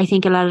did, like, I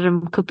think a lot of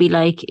them could be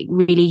like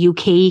really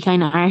UK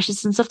kind of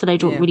artists and stuff that I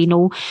don't really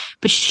know.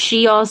 But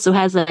she also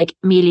has like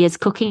Amelia's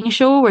cooking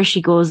show where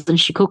she goes and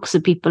she cooks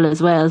with people as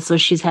well. So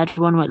she's had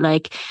one with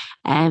like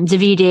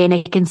Davide,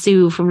 Nick and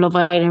Sue from Love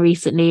Island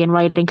recently, and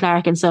Ryan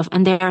Clark and stuff,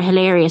 and they're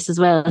hilarious as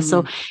well.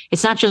 So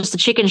it's not just the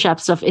chicken shop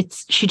stuff,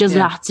 she does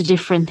lots of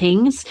different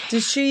things.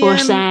 Did she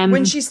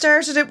when she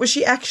started it, was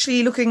she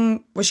actually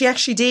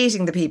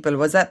dating the people?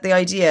 Was that the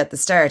idea at the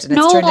start, and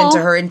it's turned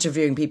into her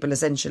interviewing people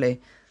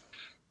essentially?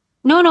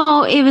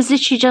 No, it was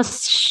literally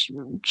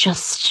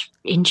just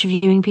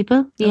interviewing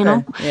people, you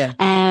know.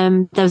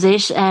 That was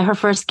it. Her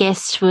first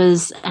guest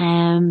was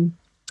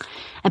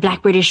a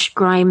Black British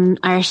grime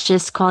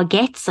artist called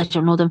Getz. I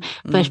don't know them,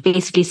 but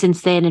basically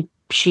since then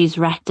she's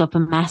racked up a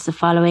massive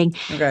following.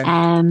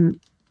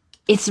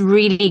 It's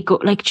really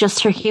good. Like,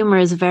 just her humor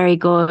is very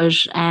good.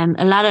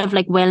 A lot of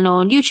like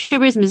well-known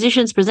YouTubers,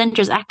 musicians,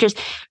 presenters, actors,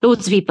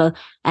 loads of people.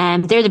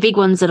 They're the big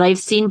ones that I've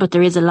seen, but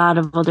there is a lot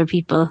of other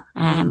people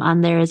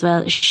on there as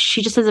well.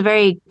 She just has a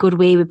very good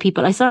way with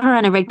people. I saw her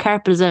on a red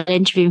carpet as well,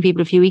 interviewing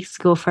people a few weeks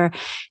ago for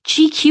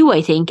GQ,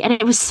 I think, and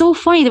it was so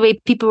funny the way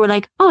people were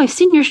like, "Oh, I've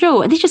seen your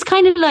show," and they just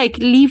kind of like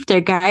leave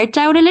their guard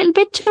down a little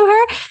bit to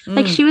her.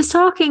 Like, she was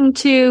talking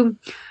to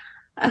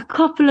a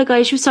couple of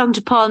guys. She was talking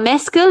to Paul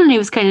Mescal, and he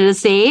was kind of the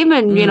same,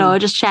 and you know,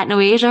 just chatting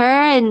away to her.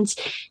 And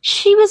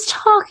she was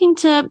talking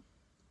to,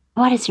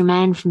 what is her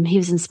man from? He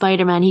was in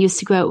Spider-Man. He used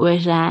to go out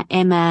with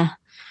Emma.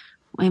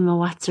 Emma,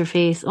 what's her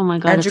face? Oh my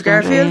God. Andrew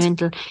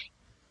Garfield?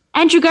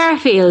 Andrew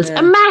Garfield,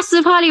 a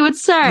massive Hollywood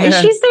star. And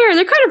she's there.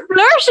 They're kind of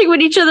flirting with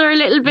each other a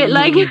little bit,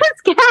 like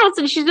it's gas.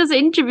 And she's just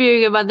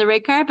interviewing him on the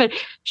red carpet.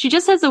 She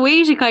just has a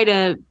way to kind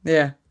of,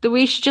 the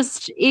way she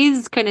just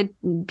is, kind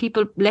of,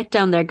 people let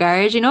down their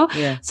guard, you know?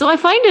 Yeah. So I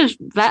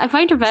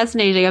find her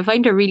fascinating. I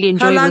find her really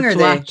enjoyable to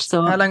watch.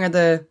 So how long are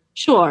the?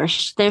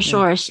 Short. They're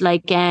short.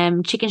 Like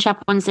chicken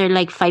shop ones, they're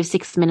like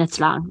 5-6 minutes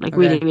long. Like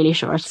really, really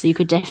short. So you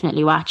could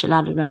definitely watch a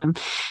lot of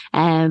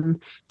them.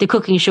 The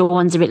cooking show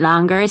one's a bit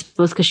longer, I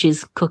suppose, because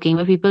she's cooking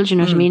with people. Do you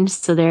know what I mean?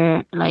 So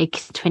they're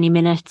like 20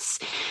 minutes.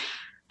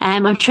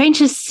 I'm trying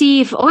to see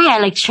if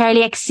like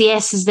Charlie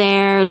XCS is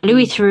there,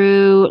 Louis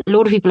Theroux, a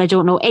load of people I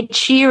don't know. Ed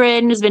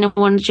Sheeran has been on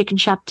one of the chicken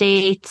shop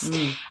dates.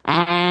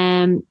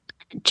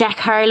 Jack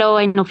Harlow,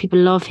 I know people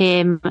love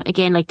him.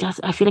 Again, like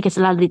I feel like it's a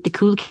lot of the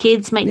cool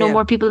kids might know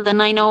more people than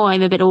I know.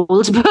 I'm a bit old,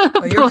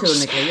 but you're cool,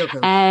 Nicola. You're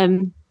cool.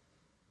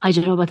 I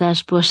don't know about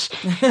that, but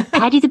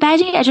Paddy the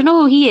Baddy, I don't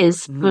know who he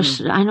is, but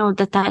I know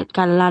that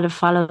got a lot of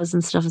follows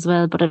and stuff as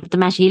well. But the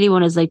Matt Healy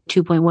one is like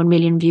 2.1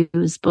 million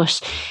views.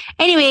 But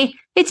anyway,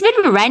 it's a bit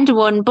of a random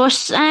one,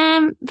 but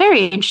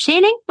very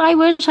entertaining. I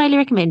would highly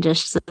recommend it.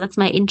 So that's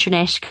my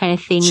internet kind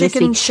of thing.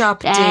 Chicken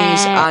Shop Date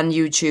on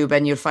YouTube,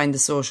 and you'll find the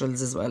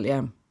socials as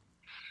well.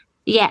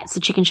 Yeah, it's a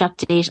Chicken Shop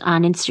Date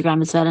on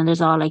Instagram as well, and there's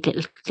all like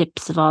little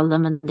clips of all of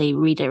them, and they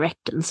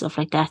redirect and stuff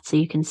like that, so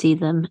you can see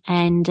them.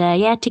 And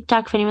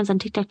TikTok, if anyone's on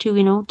TikTok too,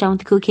 you know, down with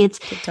the cool kids,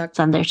 TikTok. It's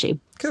on there too.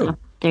 Cool. So,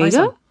 there you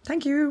go. One.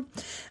 Thank you.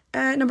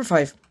 Number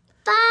 5.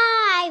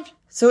 5.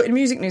 So in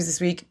music news this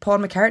week, Paul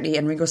McCartney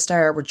and Ringo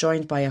Starr were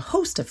joined by a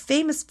host of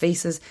famous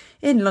faces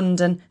in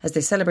London as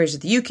they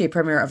celebrated the UK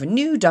premiere of a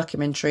new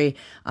documentary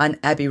on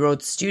Abbey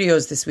Road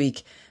Studios this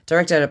week.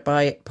 Directed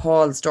by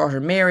Paul's daughter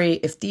Mary,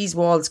 If These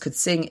Walls Could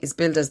Sing is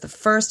billed as the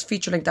first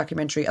feature-length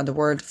documentary on the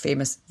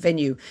world-famous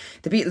venue.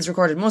 The Beatles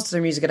recorded most of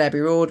their music at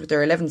Abbey Road, with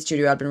their 11th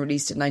studio album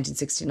released in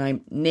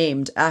 1969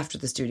 named after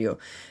the studio.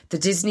 The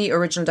Disney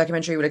original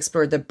documentary will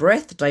explore the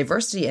breadth,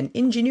 diversity and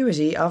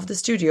ingenuity of the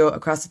studio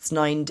across its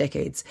 9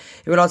 decades.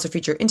 It will also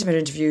feature intimate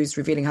interviews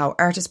revealing how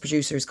artists,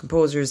 producers,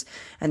 composers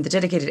and the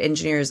dedicated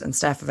engineers and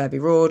staff of Abbey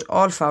Road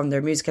all found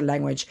their musical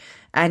language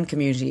and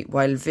community,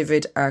 while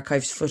vivid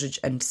archived footage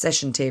and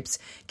session tapes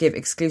give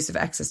exclusive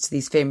access to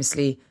these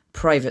famously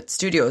private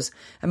studios.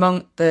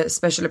 Among the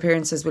special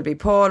appearances will be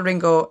Paul,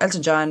 Ringo,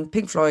 Elton John,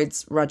 Pink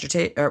Floyd's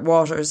Roger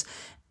Waters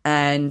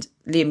and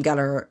Liam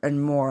Gallagher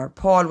and more.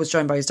 Paul was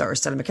joined by his daughter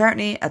Stella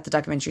McCartney at the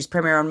documentary's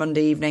premiere on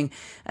Monday evening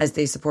as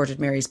they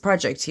supported Mary's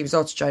project. He was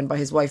also joined by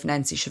his wife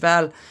Nancy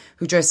Cheval,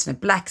 who dressed in a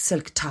black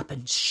silk top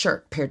and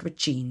shirt paired with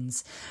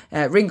jeans.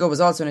 Ringo was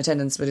also in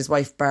attendance with his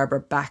wife Barbara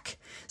Bach.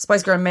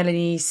 Spice Girl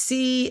Melanie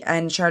C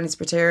and Charlize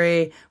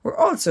Theron were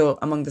also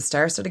among the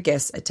star-studded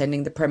guests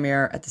attending the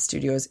premiere at the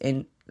studios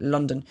in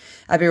London.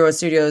 Abbey Road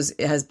Studios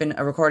has been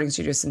a recording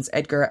studio since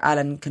Edgar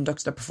Allan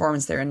conducted a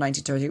performance there in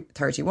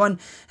 1931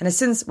 and has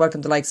since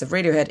welcomed the likes of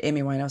Radiohead,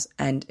 Amy Winehouse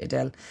and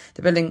Adele.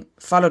 The building,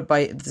 followed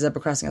by the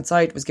zebra crossing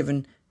outside, was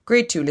given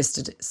Grade 2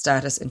 listed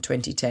status in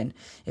 2010.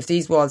 If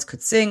These Walls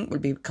Could Sing will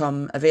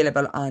become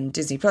available on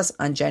Disney Plus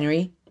on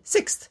January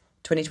 6th,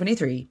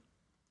 2023.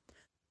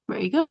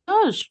 Very good.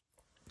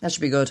 That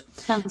should be good.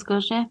 Sounds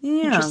good, yeah.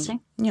 Interesting.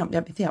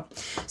 Yeah.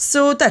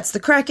 So that's the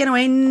crack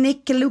anyway,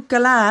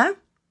 Nicola.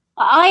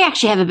 I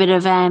actually have a bit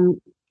of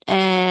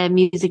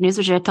music news,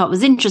 which I thought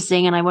was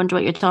interesting, and I wonder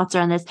what your thoughts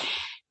are on this.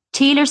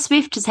 Taylor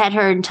Swift has had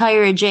her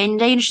entire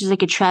agenda, and she's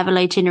like a travel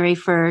itinerary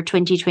for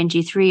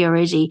 2023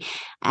 already.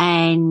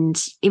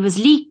 And it was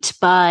leaked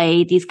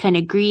by these kind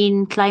of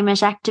green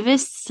climate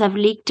activists have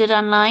leaked it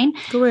online.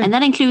 And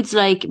that includes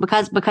like,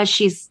 because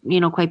she's,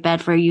 you know, quite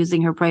bad for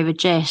using her private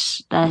jet,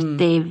 that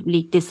they've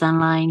leaked this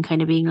online,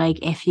 kind of being like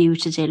F you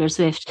to Taylor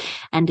Swift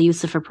and the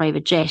use of her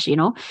private jet, you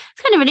know.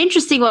 It's kind of an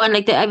interesting one.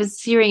 Like I was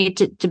hearing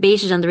it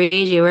debated on the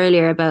radio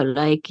earlier about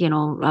like, you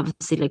know,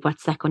 obviously like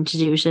what's that going to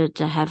do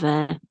to have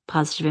a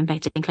positive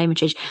impact on climate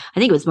change. I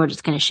think it was more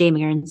just kind of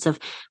shaming her and stuff.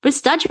 But it's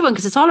a dodgy one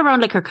because it's all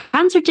around like her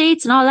concert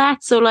dates and all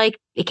that. So like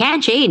it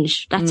can't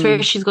change. That's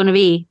where she's going to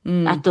be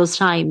at those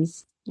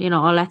times, you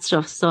know, all that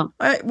stuff. So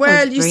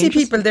well, you see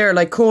people there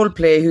like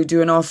Coldplay who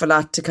do an awful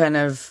lot to kind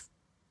of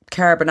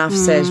carbon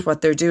offset what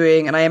they're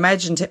doing, and I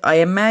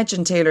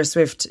imagine Taylor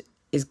Swift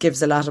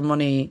gives a lot of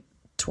money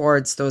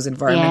towards those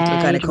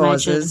environmental kind of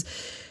causes.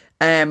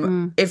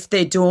 If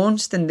they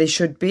don't, then they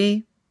should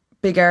be.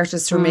 Big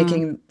artists who are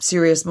making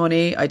serious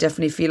money. I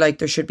definitely feel like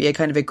there should be a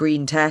kind of a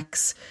green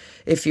tax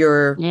if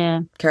your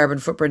carbon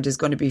footprint is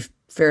going to be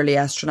fairly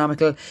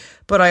astronomical.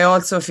 But I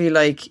also feel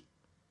like,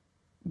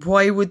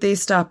 why would they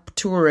stop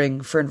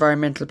touring for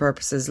environmental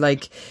purposes?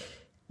 Like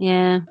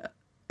it's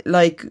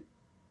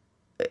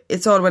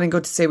all well and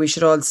good to say we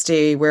should all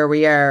stay where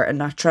we are and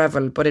not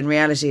travel, but in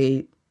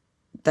reality,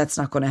 that's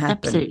not going to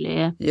happen. Absolutely,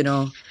 yeah. You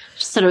know.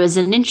 Just thought it was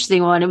an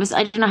interesting one. It was,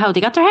 I don't know how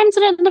they got their hands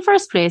on it in the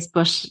first place,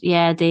 but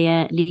yeah,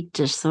 they leaked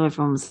it. So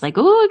everyone was like,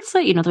 oh,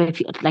 excited. You know, the way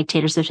like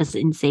Taylor Swift has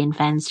insane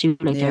fans too.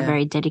 Like they're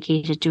very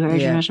dedicated to her.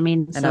 You know what I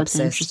mean? So it's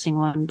an interesting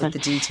one.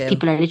 But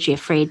people are literally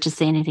afraid to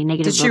say anything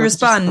negative. Did she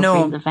respond?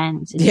 No. The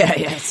fans, yeah,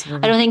 yes. I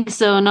don't think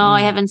so. No,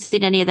 I haven't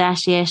seen any of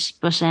that yet.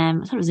 But I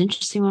thought it was an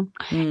interesting one.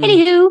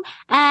 Anywho,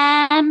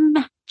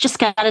 just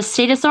got a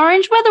status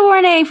orange weather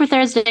warning for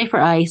Thursday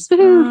for ice.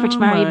 Woohoo, for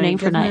tomorrow evening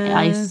for night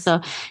ice.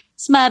 So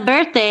it's my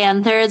birthday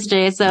on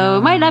Thursday, so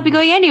might not be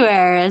going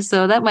anywhere.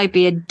 So that might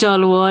be a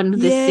dull one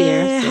this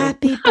year. So.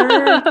 Happy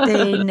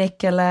birthday,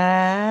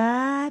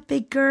 Nicola.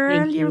 Big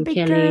girl. You're a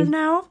big girl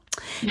now.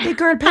 Big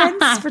girl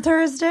pants for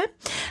Thursday.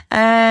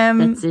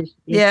 That's it.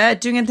 Yeah,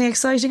 doing anything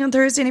exciting on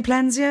Thursday? Any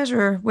plans yet,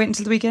 or wait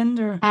until the weekend?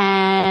 Or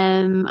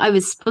I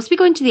was supposed to be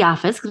going to the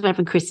office because we're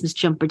having Christmas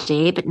jumper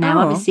day, but now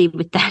obviously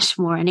with that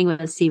morning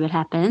we'll see what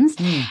happens.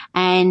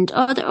 And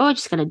I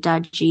just got a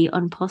dodgy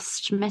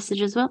unpost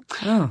message as well.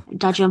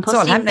 Dodgy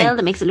unpost email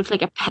that makes it look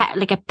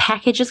like a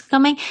package is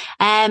coming.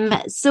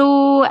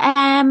 So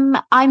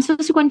I'm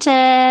supposed to go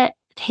into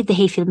hit the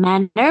Hayfield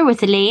Manor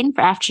with Elaine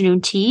for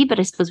afternoon tea, but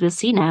I suppose we'll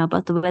see now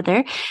about the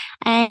weather.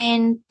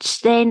 And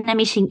then I'm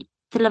meeting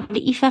the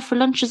lovely Aoife for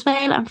lunch as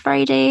well on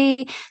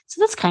Friday. So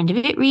that's kind of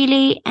it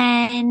really.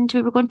 And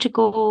we were going to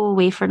go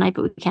away for a night,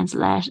 but we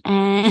cancelled that.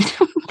 And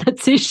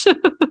that's it.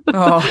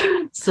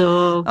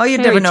 So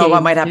you'd never know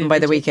what might happen by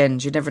the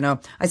weekend. You'd never know.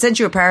 I sent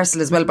you a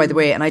parcel as well, by the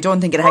way, and I don't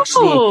think it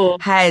actually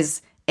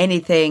has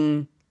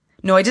anything.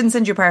 No, I didn't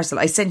send you a parcel.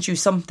 I sent you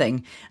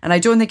something, and I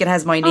don't think it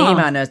has my name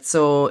on it.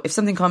 So if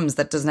something comes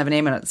that doesn't have a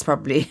name on it, it's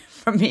probably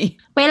from me.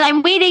 Well,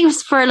 I'm waiting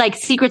for like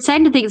Secret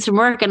Santa things from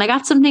work, and I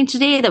got something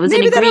today that was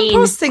maybe in a green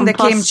post thing that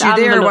came to you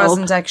there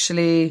wasn't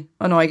actually.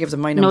 Oh no, I give them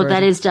my number. No,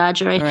 that is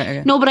Dodge, right?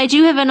 Okay. No, but I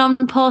do have an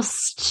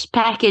unpost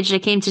package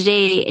that came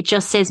today. It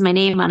just says my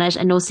name on it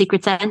and no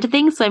Secret Santa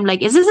thing. So I'm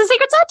like, is this a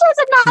Secret Santa? Is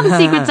it not a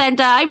Secret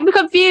Santa? I'm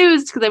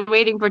confused because I'm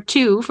waiting for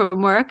 2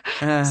 from work.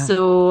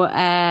 So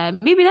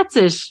maybe that's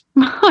it.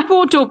 I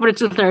won't open it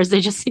till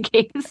Thursday just in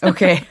case.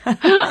 Okay.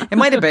 It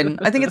might have been.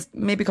 I think it's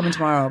maybe coming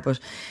tomorrow, but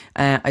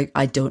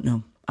I don't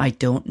know. I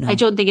don't know. I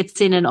don't think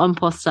it's in an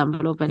unpost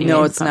envelope anyway.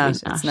 No, it's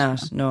not. It's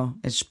not. No,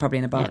 it's probably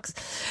in a box.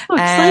 Yeah. Oh,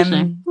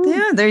 exciting.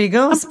 Yeah, there you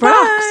go. Surprise.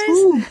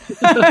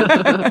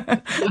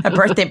 A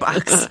birthday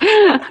box.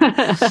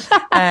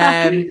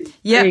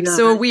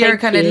 So we are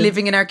kind of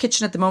living in our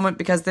kitchen at the moment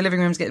because the living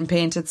room's getting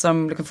painted. So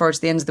I'm looking forward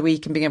to the end of the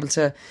week and being able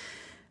to.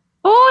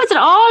 Oh, is it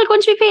all going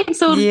to be painted?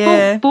 So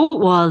both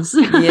walls.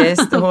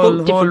 Yes, the whole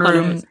room.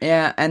 Colours.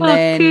 Yeah, and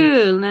then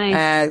cool,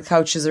 nice.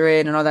 Couches are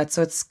in and all that.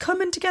 So it's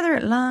coming together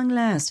at long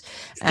last.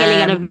 Kelly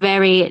got a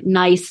very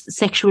nice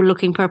sexual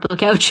looking purple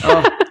couch.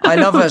 Oh, I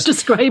love it.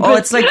 Describe it.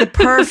 It's like the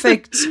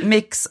perfect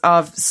mix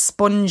of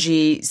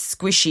spongy,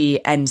 squishy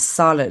and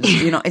solid.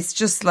 You know, it's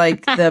just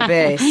like the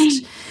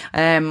best.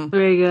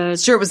 Very good.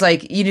 Stuart was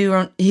like,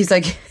 he's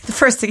like, the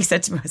first thing he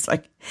said to me was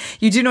like,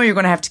 you do know you're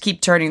going to have to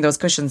keep turning those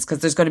cushions because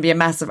there's going to be a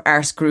massive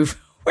arse groove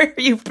where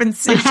you've been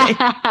sitting. In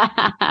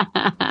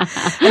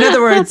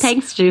other words,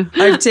 thanks, Stu.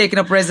 I've taken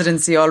up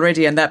residency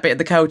already on that bit of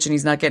the couch and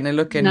he's not getting a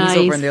look in. Nice.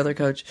 He's over on the other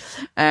couch.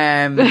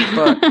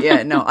 But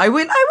yeah, no, I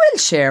will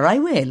share.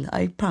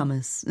 I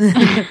promise.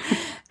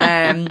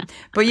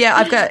 But yeah,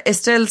 I've got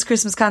Estelle's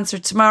Christmas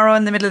concert tomorrow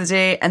in the middle of the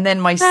day, and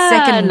then my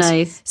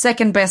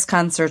second best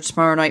concert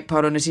tomorrow night,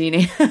 Paolo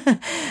Nutini.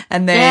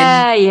 And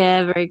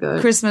then very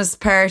good. Christmas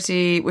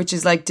party, which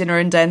is like dinner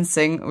and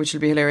dancing, which will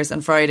be hilarious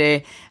on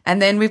Friday.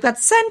 And then we've got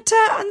Santa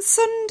on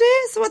Sunday,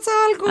 so it's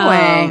all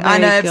going.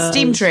 And a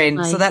steam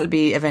train, so that'll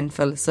be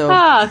eventful. So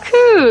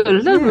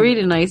cool. That'll be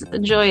really nice.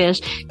 Enjoy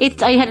it.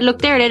 I had a look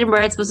there at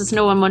Edinburgh. It's supposed to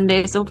snow on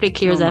Monday, so hopefully it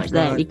clears after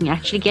that. You can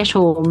actually get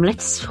home.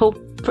 Let's hope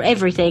for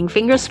everything.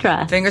 Fingers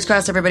crossed. Fingers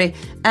crossed, everybody.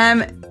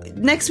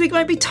 Next week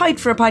might be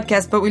tight for a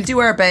podcast, but we'll do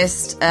our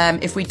best.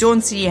 If we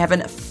don't see you having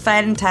a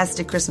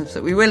fantastic Christmas,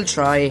 but we will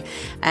try.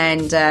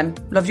 And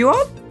love you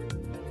all.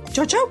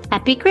 Ciao, ciao.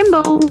 Happy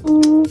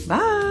Crimbo.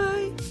 Bye.